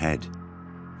ball to the head,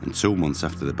 and 2 months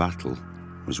after the battle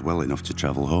was well enough to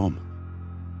travel home.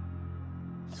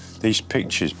 These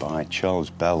pictures by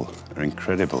Charles Bell are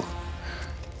incredible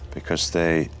because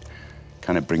they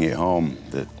kind of bring it home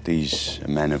that these are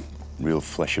men of real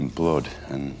flesh and blood,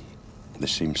 and they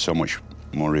seem so much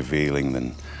more revealing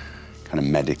than kind of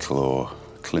medical or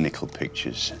clinical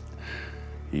pictures.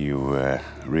 You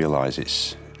realise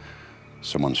it's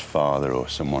someone's father or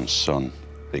someone's son.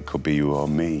 It could be you or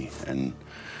me, and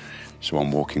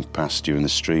someone walking past you in the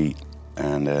street,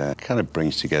 and kind of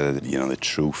brings together, you know, the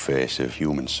true face of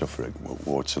human suffering at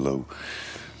Waterloo,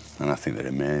 and I think they're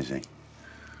amazing.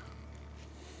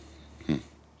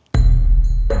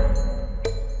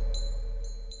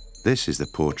 This is the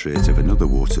portrait of another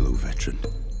Waterloo veteran.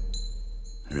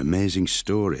 Her amazing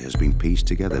story has been pieced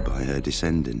together by her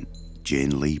descendant,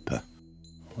 Jane Leaper.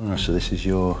 Oh, so this is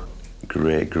your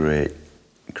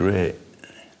great-great-great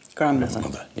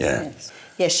grandmother. Yeah. Yes.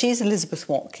 Yes, she's Elizabeth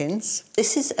Watkins.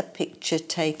 This is a picture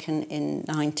taken in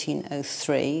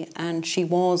 1903, and she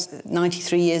was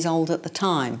 93 years old at the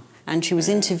time. And she was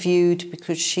interviewed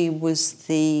because she was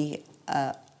the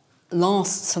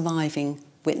last surviving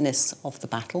witness of the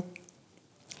battle.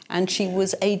 And she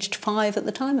was aged 5 at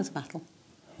the time of the battle.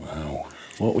 Wow.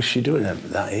 What was she doing at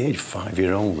that age,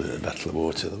 5-year-old at the Battle of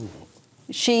Waterloo?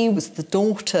 She was the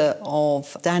daughter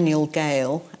of Daniel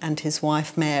Gale and his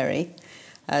wife Mary.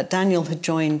 Daniel had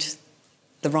joined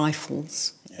the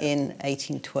Rifles in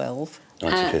 1812.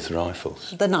 95th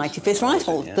Rifles? The 95th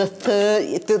Rifle, yeah.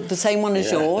 the same one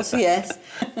as yours, yes.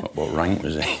 What rank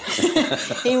was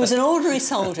he? He was an ordinary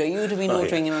soldier. You would have been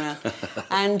ordering him around.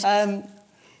 And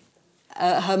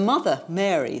her mother,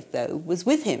 Mary, though, was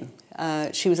with him.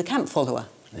 She was a camp follower.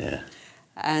 Yeah.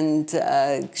 And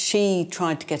she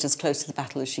tried to get as close to the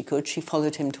battle as she could. She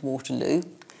followed him to Waterloo.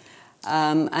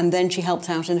 And then she helped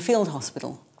out in a field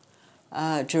hospital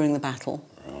during the battle.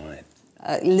 Right.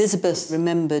 Elizabeth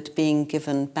remembered being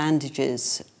given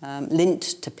bandages, lint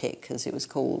to pick, as it was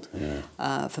called,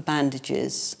 for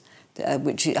bandages,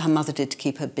 which her mother did to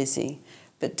keep her busy.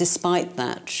 But despite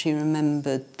that, she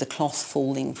remembered the cloth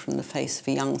falling from the face of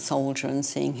a young soldier and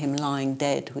seeing him lying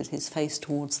dead with his face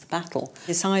towards the battle.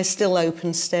 His eyes still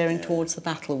open, staring towards the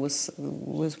battle was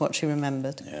what she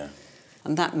remembered. Yeah.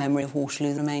 And that memory of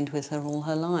Waterloo remained with her all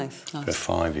her life. For a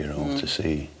 5-year-old to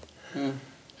see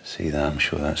that, I'm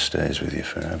sure that stays with you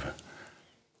forever.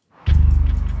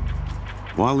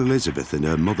 While Elizabeth and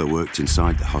her mother worked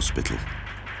inside the hospital,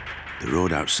 the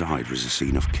road outside was a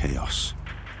scene of chaos,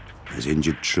 as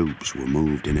injured troops were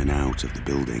moved in and out of the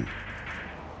building.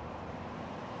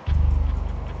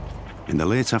 In the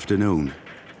late afternoon,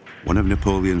 one of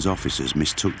Napoleon's officers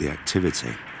mistook the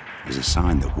activity as a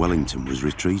sign that Wellington was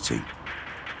retreating.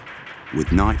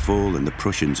 With nightfall and the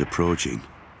Prussians approaching,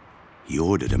 he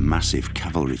ordered a massive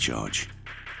cavalry charge.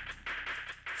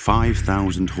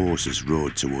 5,000 horses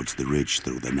rode towards the ridge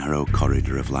through the narrow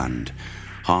corridor of land,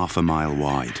 half a mile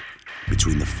wide,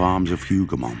 between the farms of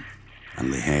Hougoumont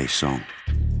and Le Hay-Song.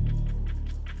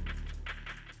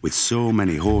 With so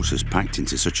many horses packed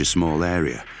into such a small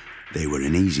area, they were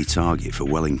an easy target for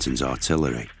Wellington's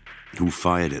artillery, who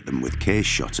fired at them with case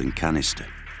shot and canister.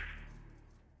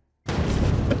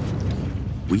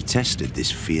 We tested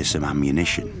this fearsome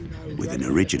ammunition with an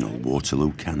original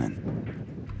Waterloo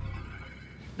cannon.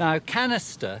 Now,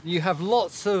 canister, you have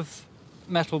lots of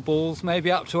metal balls, maybe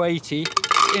up to 80,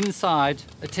 inside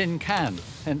a tin can,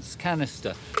 hence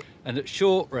canister. And at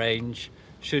short range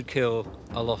should kill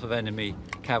a lot of enemy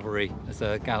cavalry as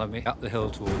they're galloping up the hill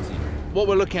towards you. What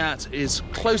we're looking at is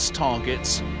close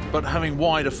targets, but having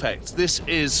wide effect. This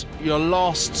is your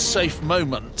last safe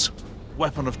moment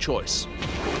weapon of choice.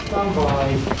 Stand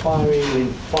by, firing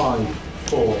in 5,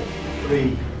 4,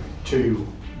 3, 2,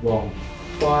 1,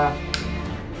 fire.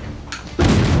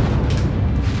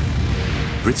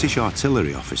 British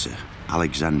artillery officer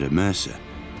Alexander Mercer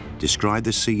described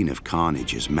the scene of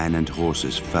carnage as men and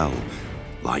horses fell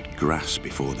like grass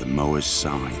before the mower's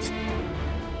scythe.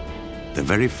 The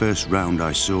very first round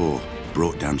I saw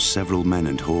brought down several men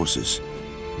and horses,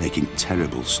 making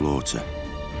terrible slaughter.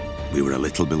 We were a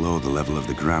little below the level of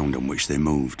the ground on which they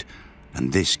moved,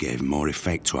 and this gave more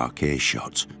effect to our case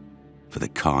shots, for the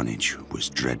carnage was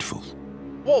dreadful.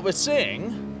 What we're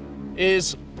seeing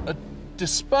is a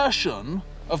dispersion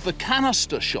of the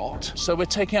canister shot, so we're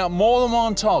taking out more than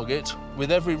one target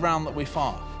with every round that we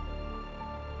fire.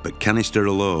 But canister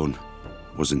alone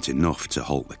wasn't enough to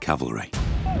halt the cavalry.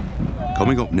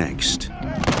 Coming up next,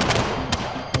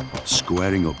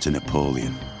 squaring up to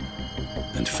Napoleon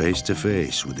and face to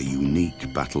face with a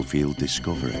unique battlefield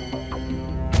discovery.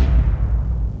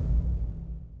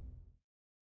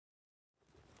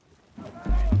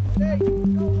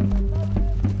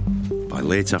 By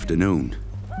late afternoon,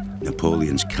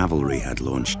 Napoleon's cavalry had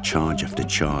launched charge after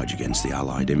charge against the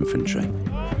Allied infantry.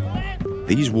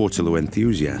 These Waterloo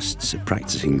enthusiasts are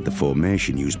practicing the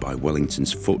formation used by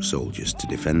Wellington's foot soldiers to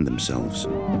defend themselves.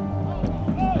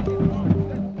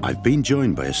 I've been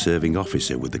joined by a serving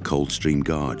officer with the Coldstream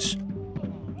Guards.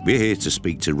 We're here to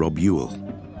speak to Rob Ewell.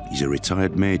 He's a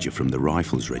retired major from the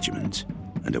Rifles Regiment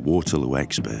and a Waterloo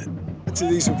expert.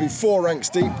 These would be 4 ranks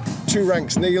deep, 2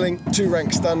 ranks kneeling, 2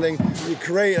 ranks standing. You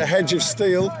create a hedge of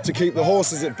steel to keep the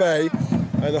horses at bay,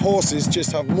 and the horses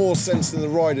just have more sense than the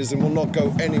riders and will not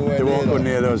go anywhere near them. They won't go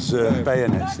near those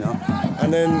bayonets, no?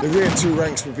 And then the rear 2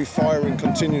 ranks would be firing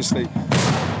continuously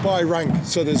by rank,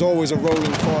 so there's always a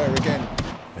rolling fire again.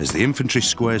 As the infantry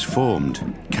squares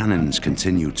formed, cannons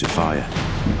continued to fire.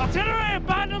 Artillery,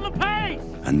 abandon the pace!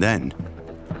 And then,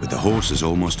 with the horses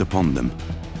almost upon them,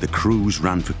 the crews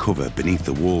ran for cover beneath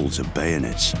the walls of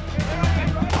bayonets.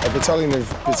 A battalion of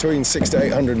between 600 to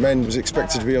 800 men was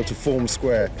expected to be able to form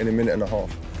square in a minute and a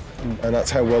half. And that's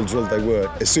how well drilled they were.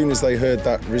 As soon as they heard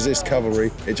that resist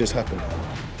cavalry, it just happened.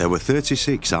 There were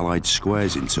 36 Allied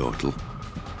squares in total,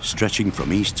 stretching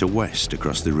from east to west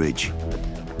across the ridge.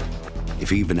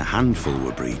 If even a handful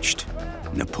were breached,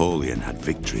 Napoleon had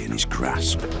victory in his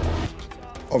grasp.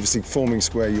 Obviously, forming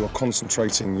square, you're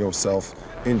concentrating yourself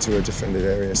into a defended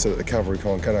area so that the cavalry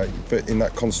can't get out. But in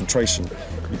that concentration,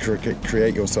 you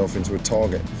create yourself into a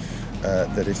target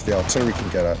that if the artillery can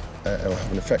get at, it'll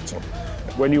have an effect on.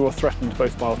 When you are threatened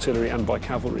both by artillery and by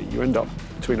cavalry, you end up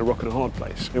between a rock and a hard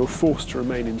place. They were forced to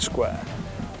remain in square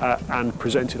and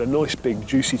presented a nice big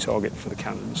juicy target for the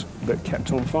cannons that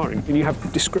kept on firing. And you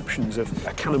have descriptions of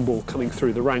a cannonball coming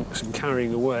through the ranks and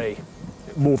carrying away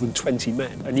more than 20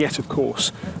 men, and yet of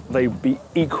course they would be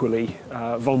equally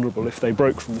vulnerable if they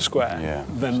broke from the square. Yeah.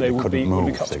 Then they would be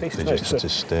cut to pieces. They just had to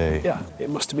stay. Yeah, it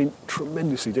must have been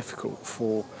tremendously difficult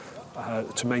for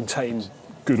to maintain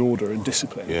good order and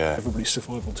discipline. Yeah. Everybody's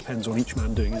survival depends on each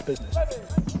man doing his business.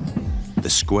 The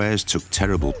squares took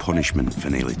terrible punishment for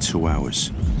nearly 2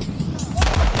 hours.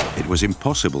 It was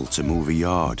impossible to move a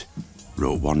yard,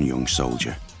 wrote one young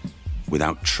soldier,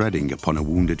 without treading upon a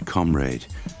wounded comrade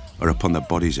or upon the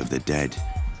bodies of the dead,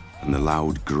 and the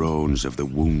loud groans of the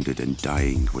wounded and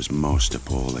dying was most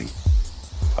appalling.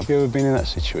 Have you ever been in that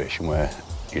situation where,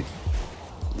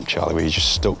 Charlie, where you're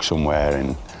just stuck somewhere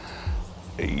and,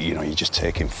 you're just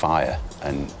taking fire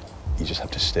and you just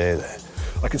have to stay there?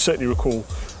 I can certainly recall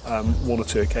 1 or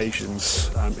 2 occasions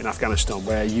in Afghanistan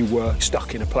where you were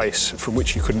stuck in a place from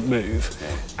which you couldn't move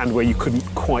and where you couldn't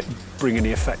quite bring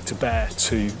any effect to bear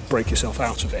to break yourself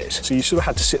out of it. So you sort of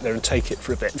had to sit there and take it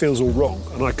for a bit. It feels all wrong,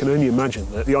 and I can only imagine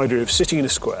that the idea of sitting in a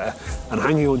square and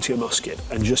hanging onto your musket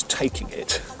and just taking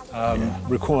it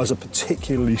requires a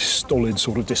particularly stolid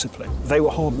sort of discipline. They were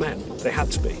hard men, they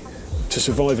had to be, to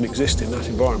survive and exist in that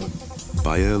environment.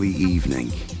 By early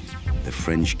evening, the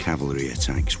French cavalry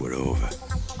attacks were over.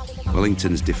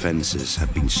 Wellington's defences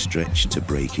had been stretched to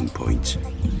breaking point,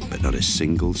 but not a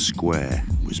single square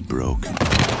was broken.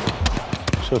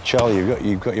 So, Charlie,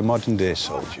 you've got your modern-day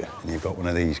soldier, and you've got one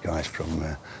of these guys from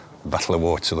the Battle of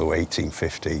Waterloo,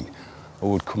 1815. Who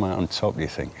would come out on top, do you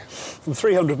think? From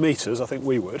 300 metres, I think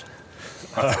we would.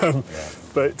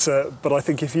 But I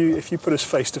think if you put us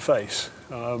face to face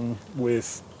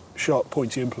with sharp,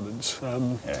 pointy implements,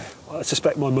 I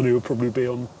suspect my money would probably be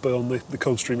on the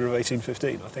Coldstreamer of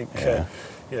 1815. I think.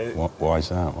 Why is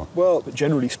that? Well, but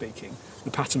generally speaking,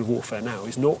 the pattern of warfare now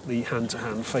is not the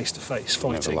hand-to-hand, face-to-face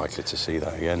fighting. Never likely to see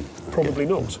that again. Probably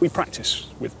not. We practice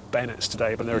with bayonets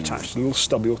today, but they're attached to little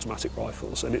stubby automatic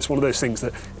rifles, and it's one of those things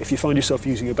that if you find yourself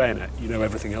using a bayonet, you know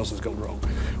everything else has gone wrong.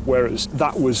 Whereas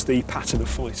that was the pattern of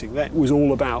fighting. That was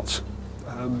all about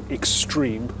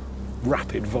extreme,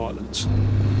 rapid violence.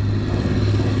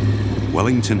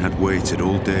 Wellington had waited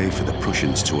all day for the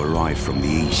Prussians to arrive from the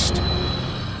east.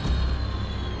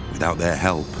 Without their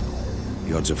help,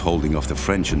 the odds of holding off the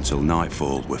French until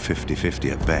nightfall were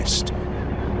 50-50 at best.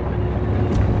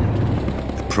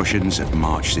 The Prussians had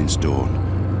marched since dawn.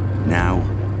 Now,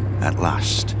 at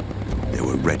last, they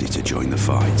were ready to join the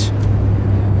fight.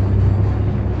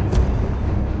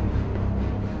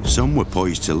 Some were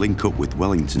poised to link up with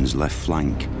Wellington's left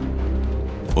flank.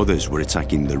 Others were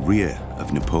attacking the rear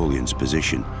of Napoleon's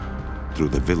position through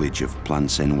the village of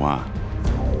Plancenoit.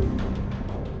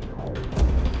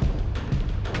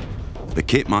 The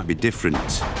kit might be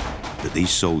different, but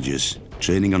these soldiers,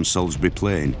 training on Salisbury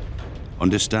Plain,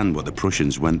 understand what the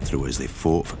Prussians went through as they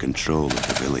fought for control of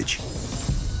the village.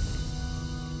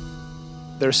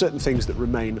 There are certain things that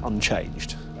remain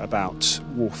unchanged about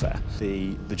warfare.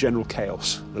 The general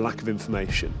chaos, the lack of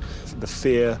information, the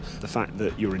fear, the fact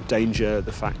that you're in danger,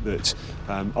 the fact that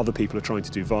other people are trying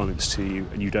to do violence to you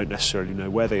and you don't necessarily know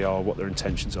where they are, what their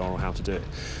intentions are or how to do it.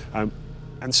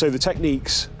 And so the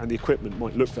techniques and the equipment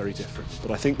might look very different,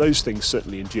 but I think those things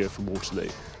certainly endure from Waterloo.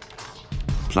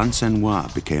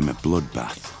 Plancenoit became a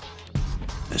bloodbath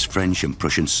as French and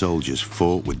Prussian soldiers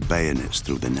fought with bayonets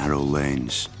through the narrow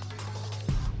lanes.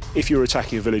 If you're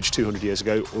attacking a village 200 years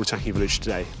ago or attacking a village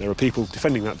today, there are people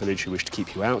defending that village who wish to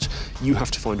keep you out. You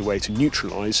have to find a way to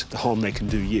neutralise the harm they can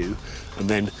do you and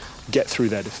then get through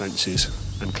their defences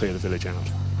and clear the village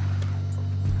out.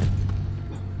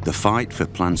 The fight for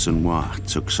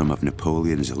Plancenoit took some of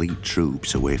Napoleon's elite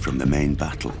troops away from the main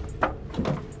battle,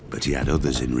 but he had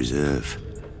others in reserve,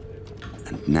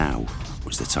 and now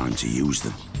was the time to use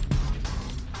them.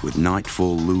 With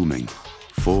nightfall looming,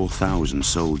 4,000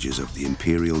 soldiers of the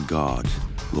Imperial Guard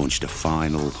launched a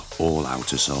final,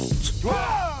 all-out assault.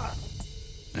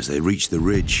 As they reached the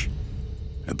ridge,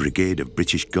 a brigade of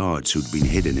British Guards who'd been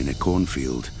hidden in a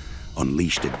cornfield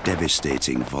unleashed a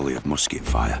devastating volley of musket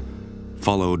fire,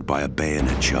 followed by a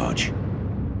bayonet charge.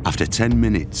 After 10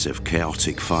 minutes of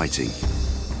chaotic fighting,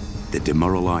 the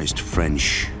demoralised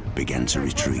French began to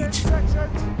retreat.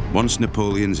 Once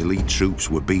Napoleon's elite troops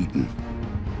were beaten,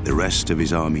 the rest of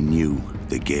his army knew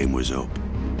the game was up.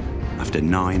 After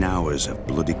 9 hours of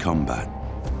bloody combat,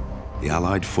 the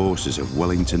Allied forces of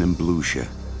Wellington and Blucher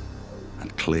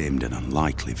had claimed an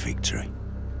unlikely victory.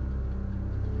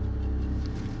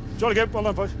 Jolly good, well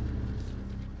done, boys.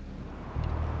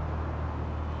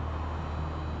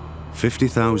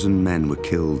 50,000 men were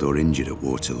killed or injured at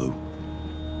Waterloo,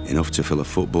 enough to fill a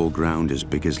football ground as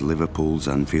big as Liverpool's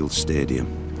Anfield Stadium.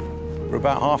 We're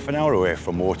about half an hour away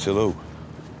from Waterloo,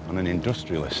 on an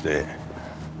industrial estate.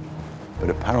 But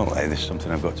apparently there's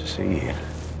something I've got to see here.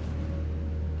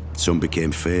 Some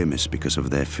became famous because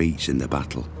of their feats in the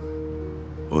battle.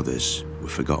 Others were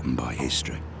forgotten by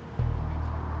history.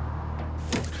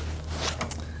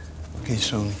 Okay,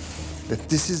 Sean.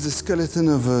 This is the skeleton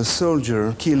of a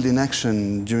soldier killed in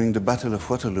action during the Battle of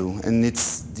Waterloo, and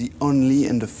it's the only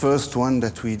and the first one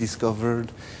that we discovered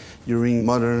during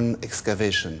modern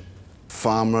excavation.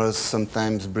 Farmers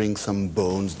sometimes bring some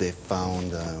bones they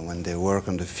found when they work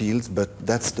on the fields, but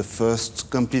that's the first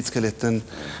complete skeleton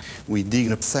we dig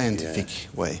in a scientific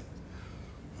way.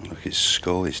 Look, his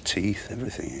skull, his teeth,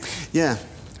 everything. Yeah.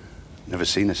 Never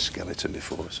seen a skeleton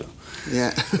before, so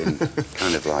yeah, it's been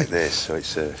kind of like this, so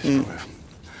it's a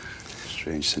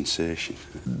strange sensation.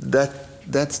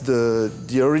 That's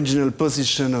the original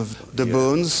position of the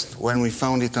bones when we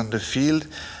found it on the field.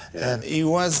 It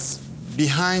was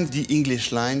behind the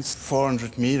English lines,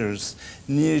 400 meters,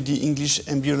 near the English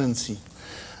ambulance.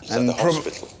 And the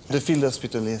hospital? The field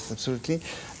hospital, yes, absolutely.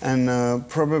 And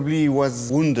probably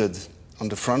was wounded on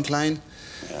the front line,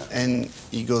 and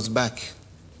he goes back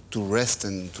to rest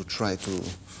and to try to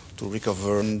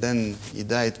recover. And then he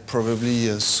died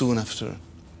probably soon after.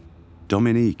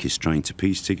 Dominique is trying to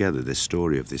piece together the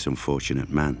story of this unfortunate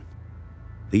man.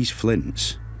 These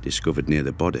flints, discovered near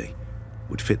the body,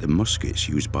 would fit the muskets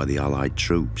used by the Allied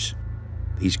troops.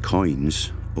 These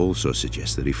coins also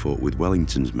suggest that he fought with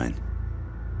Wellington's men.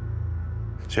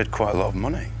 So he had quite a lot of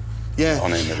money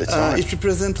on him at the time. It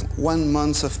represents 1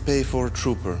 month of pay for a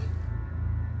trooper.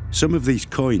 Some of these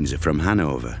coins are from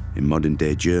Hanover in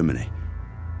modern-day Germany,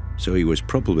 so he was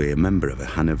probably a member of a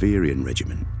Hanoverian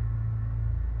regiment.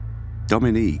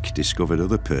 Dominique discovered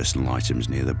other personal items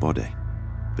near the body,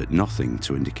 but nothing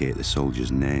to indicate the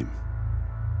soldier's name.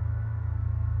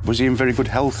 Was he in very good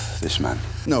health, this man?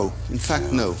 No, in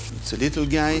fact, no. It's a little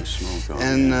guy, small guy,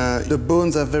 and the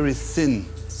bones are very thin,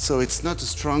 so it's not a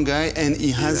strong guy, and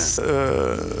he has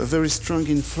a very strong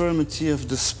infirmity of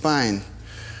the spine,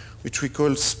 which we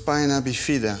call spina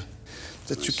bifida,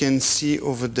 that you can see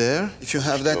over there. If you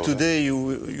have that today,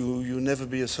 you never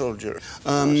be a soldier.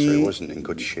 So he wasn't in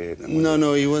good shape then?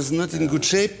 No, he was not in good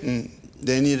shape.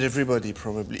 They need everybody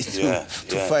probably to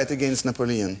fight against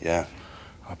Napoleon. Yeah,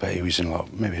 I bet he was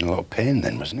maybe in a lot of pain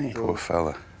then, wasn't he? Poor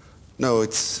fella. No,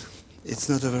 it's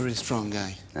not a very strong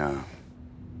guy. No.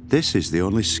 This is the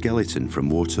only skeleton from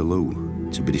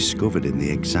Waterloo to be discovered in the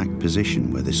exact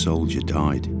position where the soldier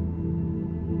died.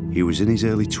 He was in his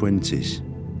early 20s,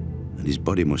 and his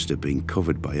body must have been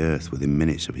covered by earth within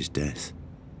minutes of his death,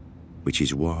 which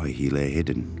is why he lay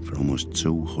hidden for almost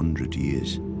 200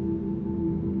 years.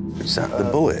 Is that the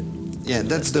bullet? Yeah,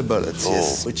 that's the bullet,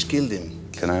 yes, which killed him.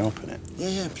 Can I open it?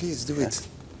 Yeah, please do it.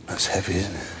 That's heavy,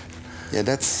 isn't it? Yeah,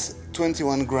 that's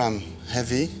 21 gram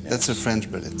heavy. That's a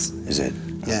French bullet. Is it?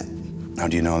 Yeah. How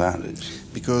do you know that?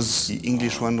 Because the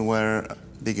English one were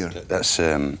bigger. That's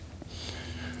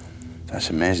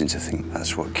amazing to think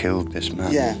that's what killed this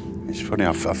man. Yeah. It's funny,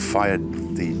 I've fired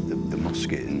the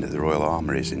musket in the Royal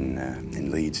Armouries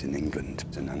in Leeds in England,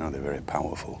 and I know they're very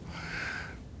powerful.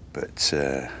 But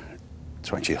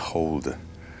to actually hold a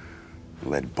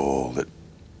lead ball that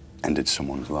ended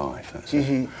someone's life. That's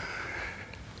a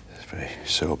very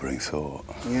sobering thought.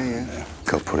 Yeah.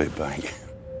 Go put it back.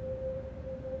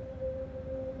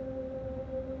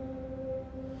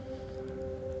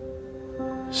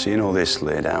 Seeing all this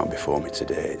laid out before me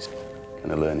today, it's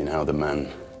kind of learning how the man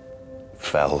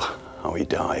fell, how he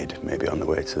died, maybe on the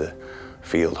way to the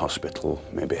field hospital,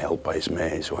 maybe helped by his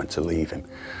mates who had to leave him.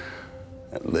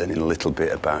 Learning a little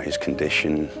bit about his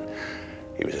condition.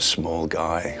 He was a small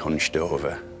guy, hunched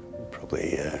over,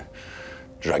 probably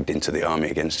dragged into the army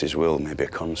against his will, maybe a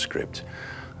conscript.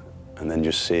 And then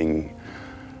just seeing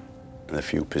the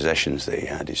few possessions that he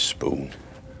had, his spoon,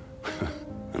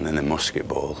 and then the musket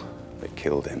ball that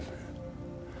killed him.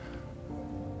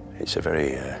 It's a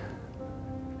very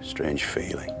strange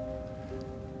feeling.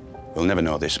 We'll never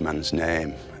know this man's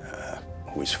name,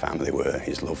 who his family were,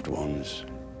 his loved ones,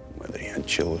 whether he had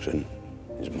children,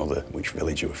 his mother, which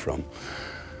village he was from.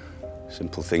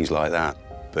 Simple things like that.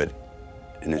 But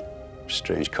in a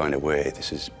strange kind of way,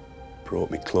 this has brought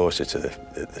me closer to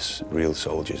the real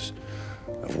soldiers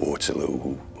of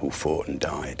Waterloo who fought and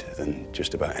died than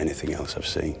just about anything else I've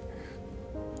seen.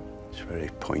 It's a very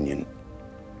poignant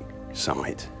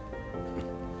sight.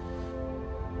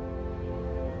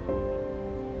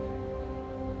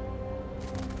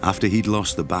 After he'd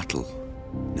lost the battle,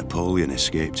 Napoleon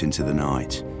escaped into the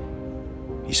night.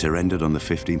 He surrendered on the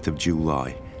 15th of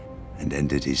July and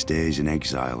ended his days in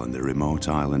exile on the remote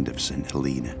island of St.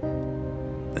 Helena.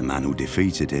 The man who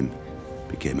defeated him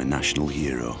became a national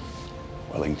hero.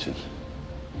 Wellington.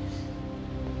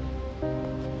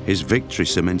 His victory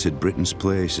cemented Britain's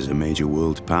place as a major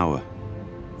world power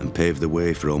and paved the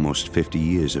way for almost 50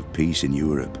 years of peace in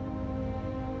Europe.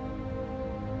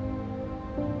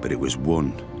 But it was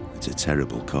won at a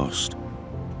terrible cost.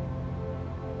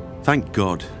 "Thank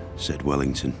God," said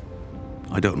Wellington.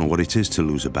 "I don't know what it is to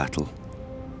lose a battle,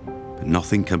 but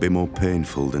nothing can be more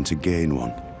painful than to gain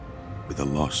one with the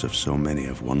loss of so many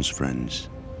of one's friends."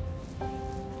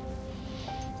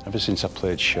 Ever since I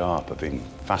played sharp, I've been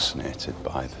fascinated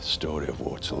by the story of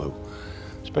Waterloo,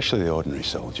 especially the ordinary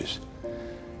soldiers.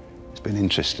 It's been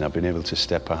interesting. I've been able to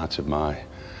step out of my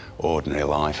ordinary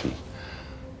life and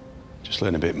just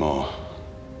learn a bit more.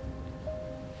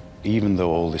 Even though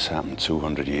all this happened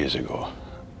 200 years ago,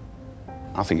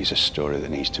 I think it's a story that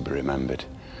needs to be remembered.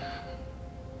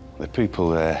 The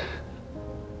people there,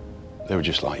 they were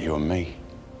just like you and me.